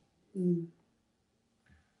luminosity? Mm.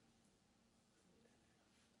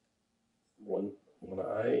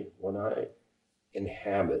 When I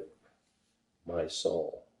inhabit my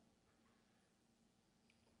soul,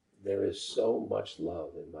 there is so much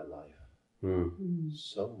love in my life. Mm.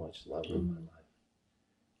 So much love in my life.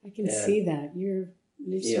 I can see that. You're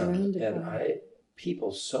surrounded and by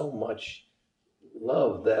people so much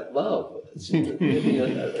love that love.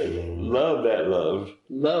 Love that love.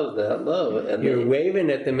 Love that love. And you're waving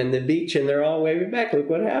at them in the beach and they're all waving back. Look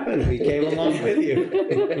what happened. We came along with you.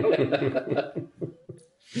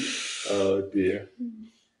 Oh dear.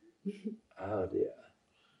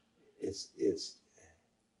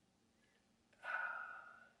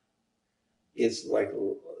 It's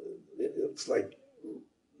like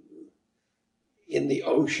in the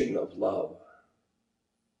ocean of love.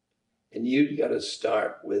 And you've got to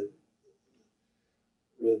start with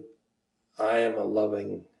I am a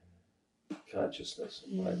loving consciousness,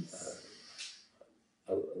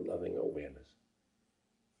 a loving awareness.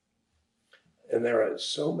 And there are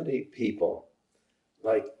so many people,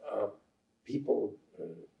 like people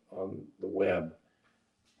on web.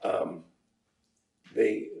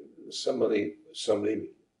 Somebody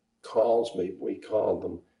calls me. We call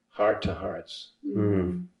them heart to hearts,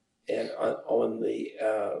 Mm. and on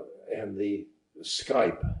the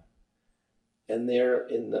Skype, and they're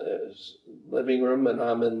in the living room, and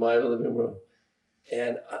I'm in my living room,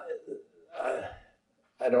 and I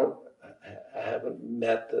haven't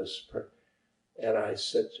met this person, and I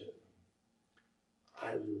said to him,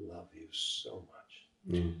 I love you so much.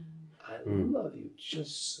 Mm. I love you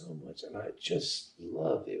just so much, and I just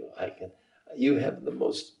love you. You have the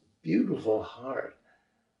most beautiful heart,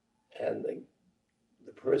 and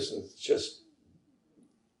the person's just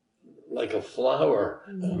like a flower.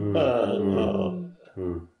 Mm.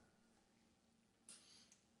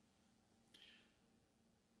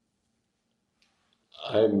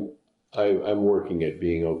 I'm working at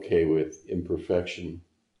being okay with imperfection,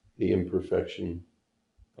 the imperfection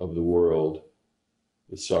of the world,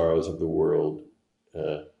 the sorrows of the world,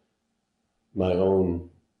 my own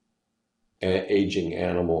aging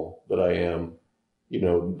animal that I am.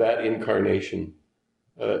 That incarnation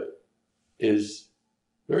is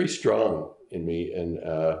very strong in me, and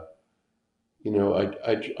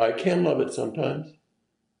I can love it sometimes,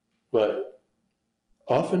 but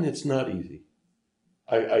often it's not easy.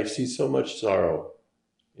 I see so much sorrow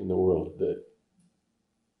in the world that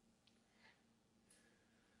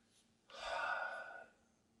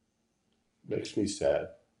makes me sad.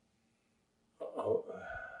 Oh,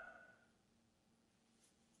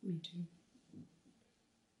 Me too.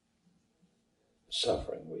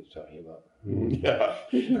 suffering we're talking about. Yeah,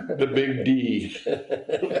 the big D.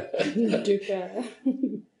 Dukkha.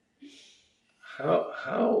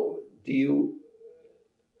 How do you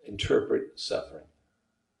interpret suffering?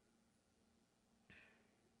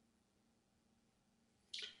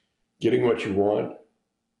 Getting what you want.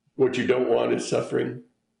 What you don't want is suffering.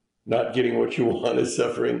 Not getting what you want is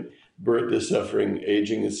suffering. Birth is suffering.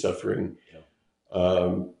 Aging is suffering.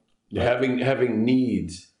 Having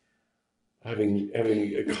needs. Having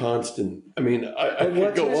a constant. I mean, I could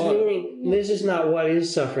What's go its on. meaning? This is not what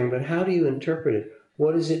is suffering, but how do you interpret it?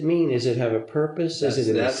 What does it mean? Does it have a purpose? Is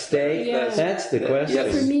it a mistake? Yeah. That's the question.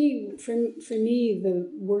 Yes. For me, the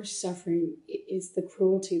worst suffering is the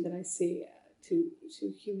cruelty that I see to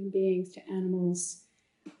human beings, to animals.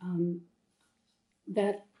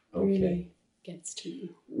 That really gets to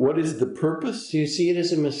me. What is the purpose? Do you see it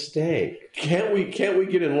as a mistake? Can't we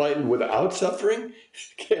get enlightened without suffering?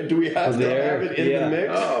 Do we have to have it in the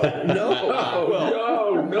mix? Oh,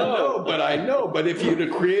 no. No, but I know. But if you'd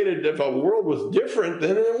have created, if a world was different,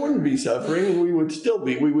 then there wouldn't be suffering, and we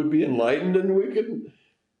would be enlightened, and we could.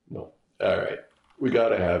 No. All right. We got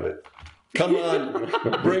to have it. Come on,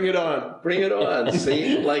 bring it on. Bring it on.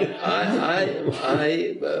 See, like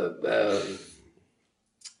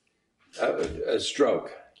a stroke,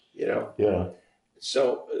 Yeah.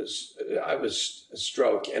 So I was a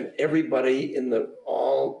stroke, and everybody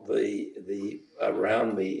all the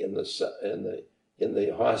around me in the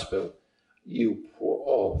hospital,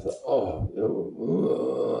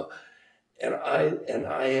 and I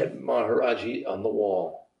had Maharaji on the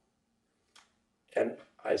wall, and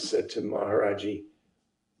I said to Maharaji,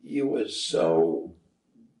 you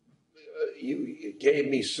gave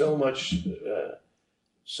me so much,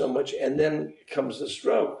 and then comes the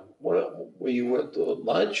stroke. What were you at the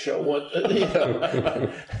lunch or what?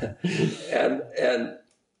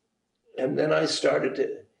 And then I started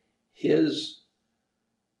to his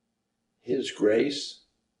grace,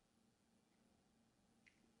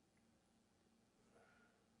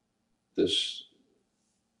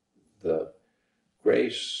 the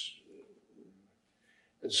grace,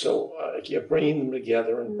 and so I kept bringing them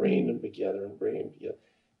together and bringing them together and bringing them together,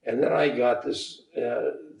 and then I got this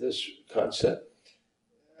concept.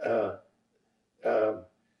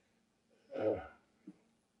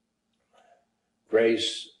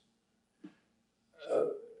 Grace,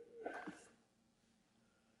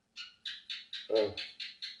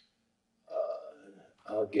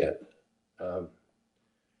 I'll get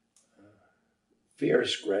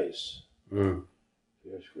fierce grace.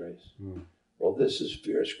 Fierce grace. Well, this is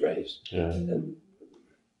fierce grace. Yeah.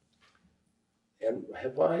 And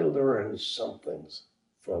have I learned some things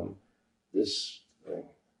from this thing?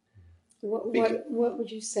 What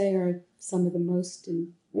would you say are some of the most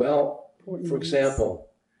important? Well, for example,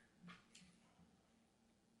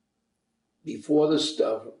 before the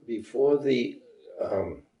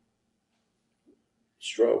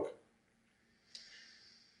stroke,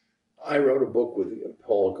 I wrote a book with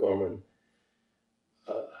Paul Gorman.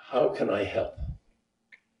 How can I help?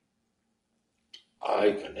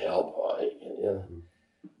 I can help.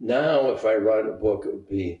 Now, if I write a book, it would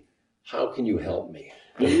be how can you help me?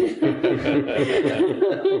 Right.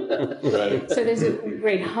 So there's a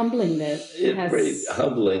great humbling that has... Great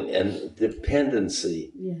humbling and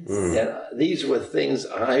dependency. Yes. And these were things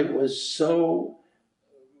I was so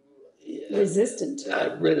Resistant.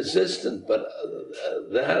 resistant, but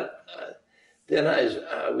then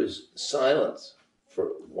I was silent for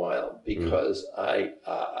a while because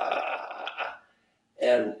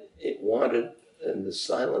and it wanted, and the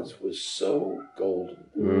silence was so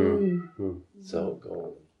golden, so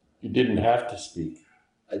golden. You didn't have to speak.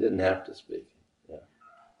 I didn't have to speak.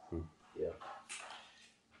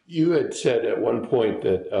 You had said at one point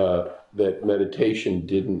that that meditation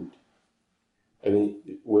didn't. I mean,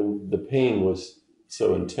 when the pain was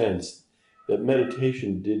so intense, that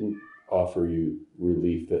meditation didn't offer you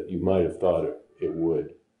relief that you might have thought it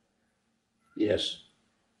would. Yes.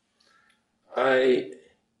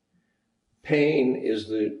 Pain is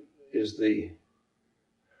the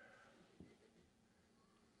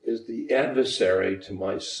adversary to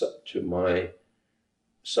my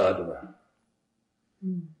sadhana.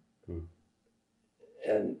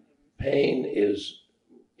 And pain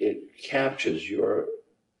it captures your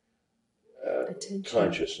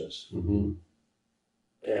consciousness. Mm-hmm.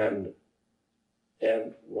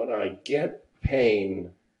 And when I get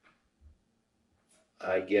pain,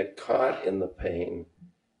 I get caught in the pain,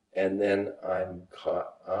 and then I'm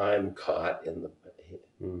caught in the pain.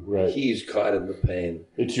 Right. He's caught in the pain.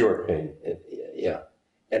 It's your pain.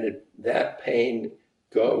 And that pain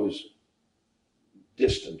goes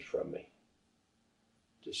distant from me.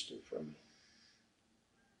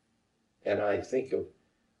 And I think of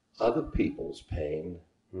other people's pain.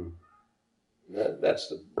 That's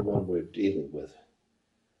the one we're dealing with.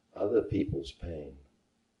 Other people's pain.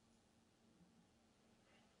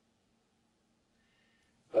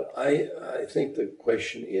 But I think the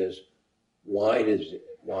question is, why is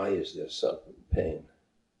there some pain?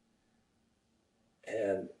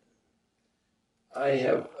 And I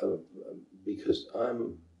have, because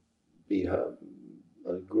I'm behind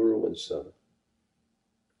a guru and son,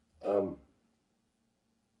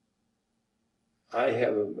 I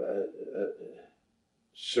have a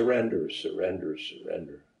surrender.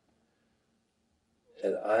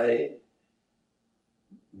 And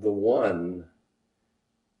the one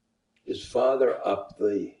is farther up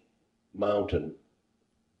the mountain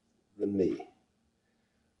than me.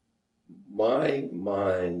 My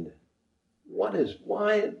mind, why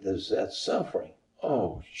does that suffering?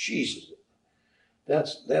 Oh, Jesus.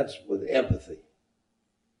 That's with empathy.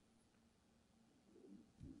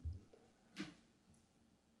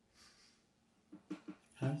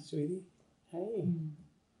 Hi, sweetie. Hey.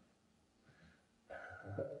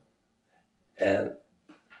 And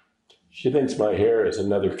She thinks my hair is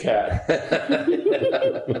another cat.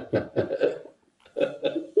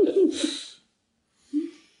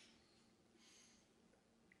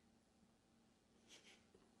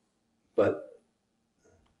 but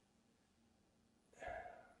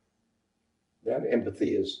that empathy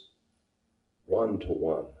is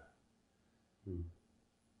one-to-one.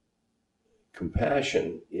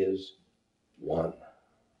 Compassion is one.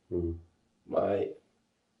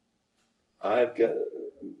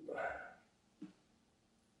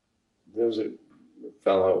 There's a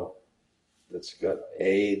fellow that's got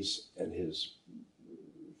AIDS and his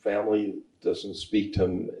family doesn't speak to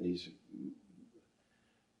him, and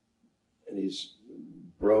he's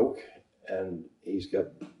broke, and he's got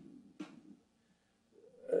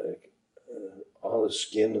all his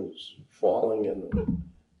skin is falling,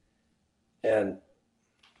 and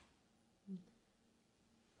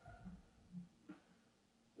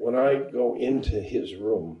when I go into his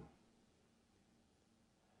room,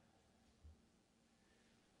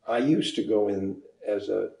 I used to go in as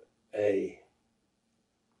a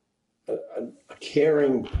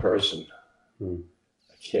caring person,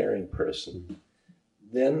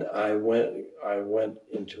 Then I went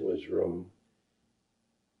into his room.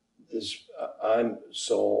 I'm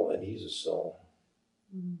soul and he's a soul.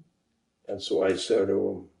 And so I said to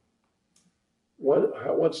him,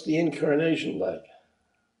 what's the incarnation like?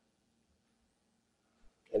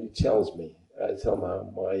 And he tells me. I tell him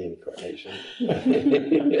how my incarnation.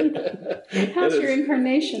 How's your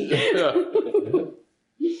incarnation?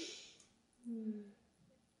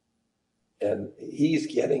 And he's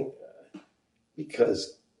getting,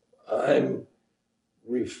 because I'm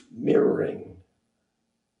mirroring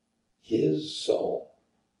his soul.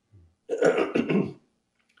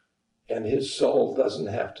 And his soul doesn't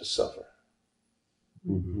have to suffer.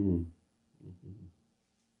 Mm-hmm.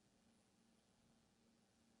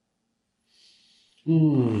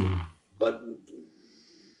 But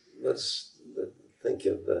let's think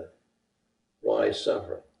of why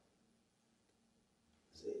suffering?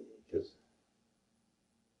 See, because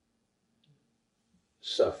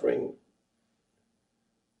suffering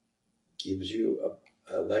gives you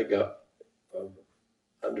a leg up of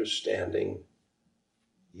understanding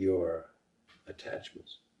your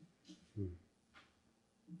attachments.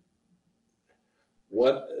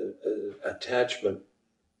 What attachment?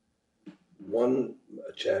 One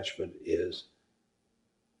attachment is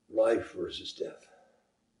life versus death.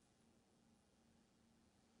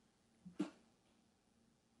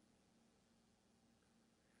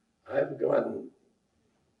 I've gotten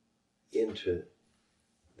into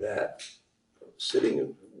that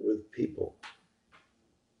sitting with people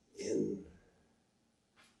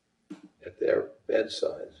at their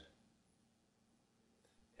bedsides,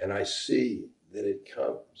 and I see that it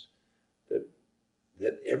comes, that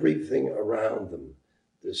everything around them,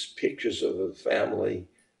 there's pictures of a family,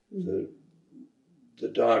 the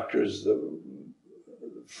doctors, the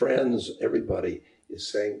friends, everybody is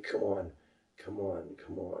saying, come on, come on,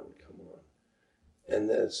 come on, come on. And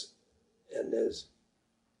there's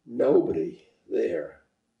nobody there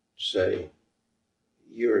say,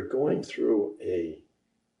 you're going through a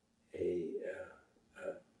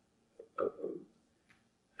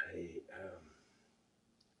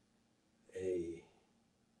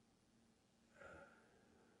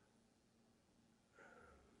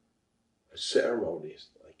ceremony,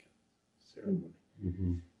 like a ceremony.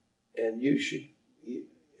 Mm-hmm. And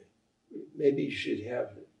maybe you should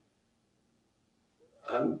have,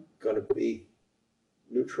 I'm going to be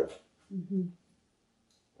neutral. Mm-hmm.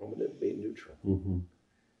 I'm going to be neutral. Mm-hmm.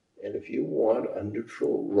 And if you want a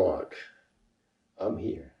neutral rock, I'm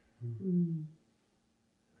here. Mm-hmm.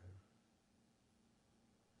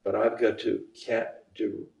 But I've got to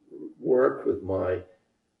work with my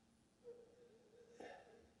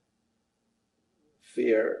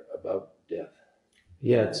fear about death.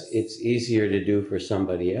 Yeah, it's easier to do for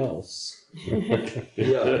somebody else. Yeah.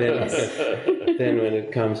 Then when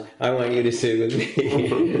it comes, I want you to sit with me.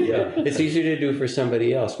 Yeah. It's easier to do for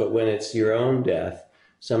somebody else, but when it's your own death,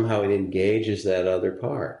 somehow it engages that other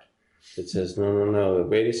part. It says, no,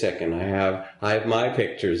 wait a second, I have my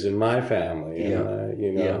pictures in my family. Yeah.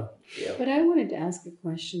 And, Yeah. But I wanted to ask a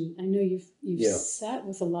question. I know you've sat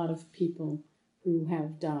with a lot of people who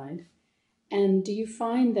have died. And do you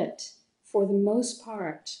find that for the most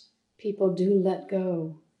part, people do let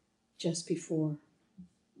go just before?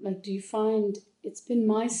 Like, do you find, it's been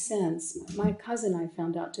my sense, my cousin I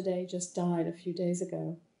found out today just died a few days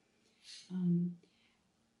ago.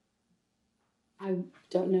 I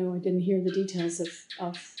don't know, I didn't hear the details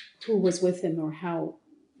of who was with him or how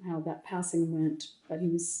that passing went, but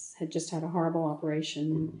he had just had a horrible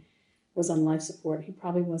operation and was on life support. He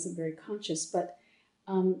probably wasn't very conscious, but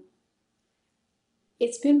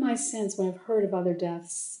it's been my sense when I've heard of other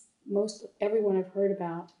deaths, everyone I've heard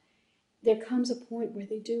about, there comes a point where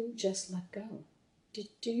they do just let go.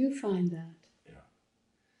 Do you find that? Yeah.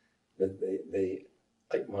 But they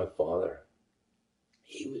like my father,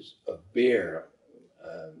 he was a bear.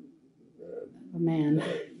 A man.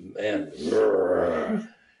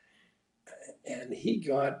 And he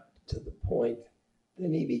got to the point,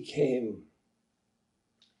 then he became...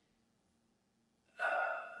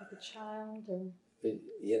 like a child or...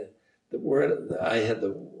 Yeah, the word I had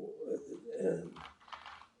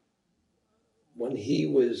when he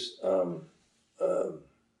was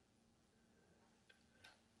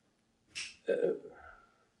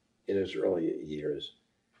in his early years,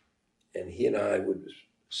 and he and I would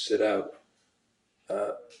sit out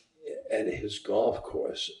at his golf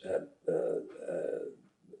course at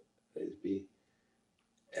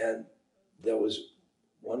and there was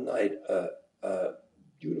one night a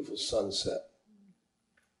beautiful sunset.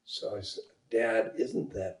 So I said, Dad,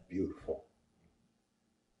 isn't that beautiful?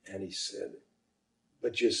 And he said,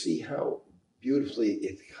 but you see how beautifully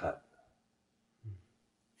it cut.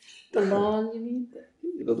 The lawn, you mean?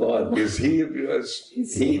 The lawn, because he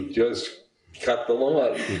just cut the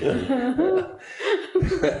lawn.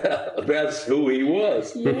 That's who he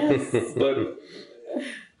was. Yes.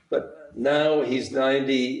 But now he's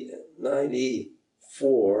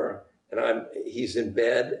 94, and he's in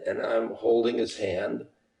bed, and I'm holding his hand.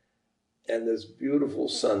 And this beautiful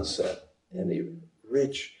sunset, and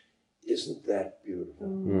Rich, isn't that beautiful?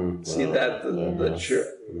 Mm. See that the church.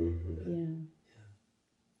 Mm-hmm. Yeah.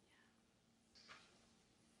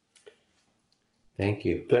 Thank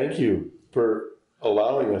you. Thank you for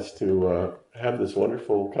allowing us to have this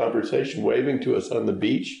wonderful conversation, waving to us on the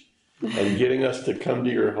beach, and getting us to come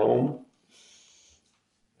to your home.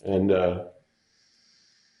 And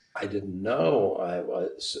I didn't know I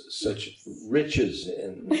was such riches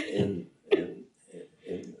in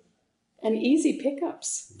And easy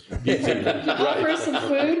pickups. Easy. Offer Right. some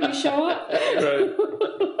food, we show up. Right.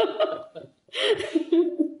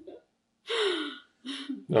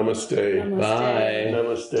 Namaste. Bye.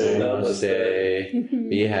 Namaste. Namaste.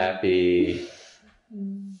 Be happy.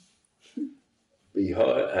 Be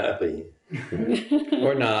happy.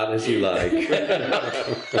 Or not, as you like.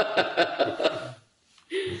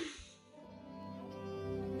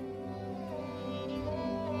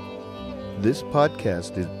 This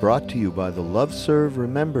podcast is brought to you by the Love Serve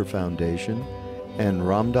Remember Foundation and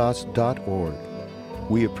Ramdas.org.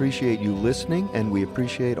 We appreciate you listening, and we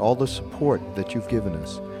appreciate all the support that you've given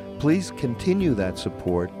us. Please continue that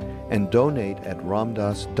support and donate at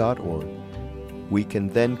Ramdas.org. We can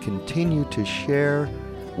then continue to share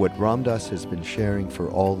what Ramdas has been sharing for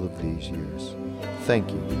all of these years. Thank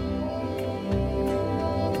you.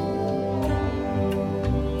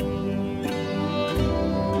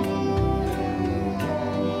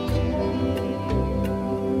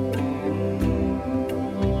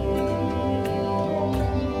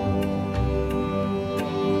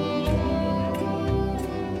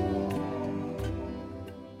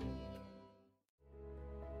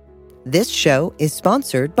 This show is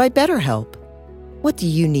sponsored by BetterHelp. What do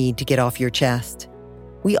you need to get off your chest?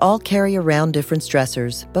 We all carry around different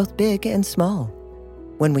stressors, both big and small.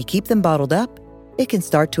 When we keep them bottled up, it can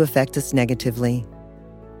start to affect us negatively.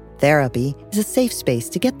 Therapy is a safe space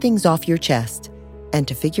to get things off your chest and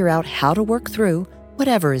to figure out how to work through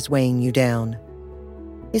whatever is weighing you down.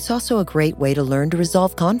 It's also a great way to learn to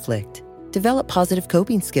resolve conflict, develop positive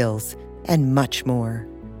coping skills, and much more.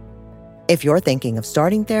 If you're thinking of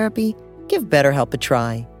starting therapy, give BetterHelp a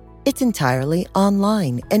try. It's entirely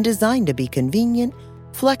online and designed to be convenient,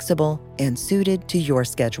 flexible, and suited to your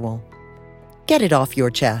schedule. Get it off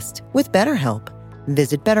your chest with BetterHelp.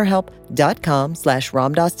 Visit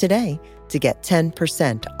BetterHelp.com/Ramdas today to get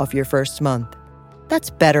 10% off your first month.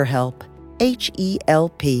 That's BetterHelp,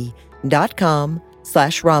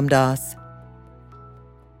 HELP.com/Ramdas.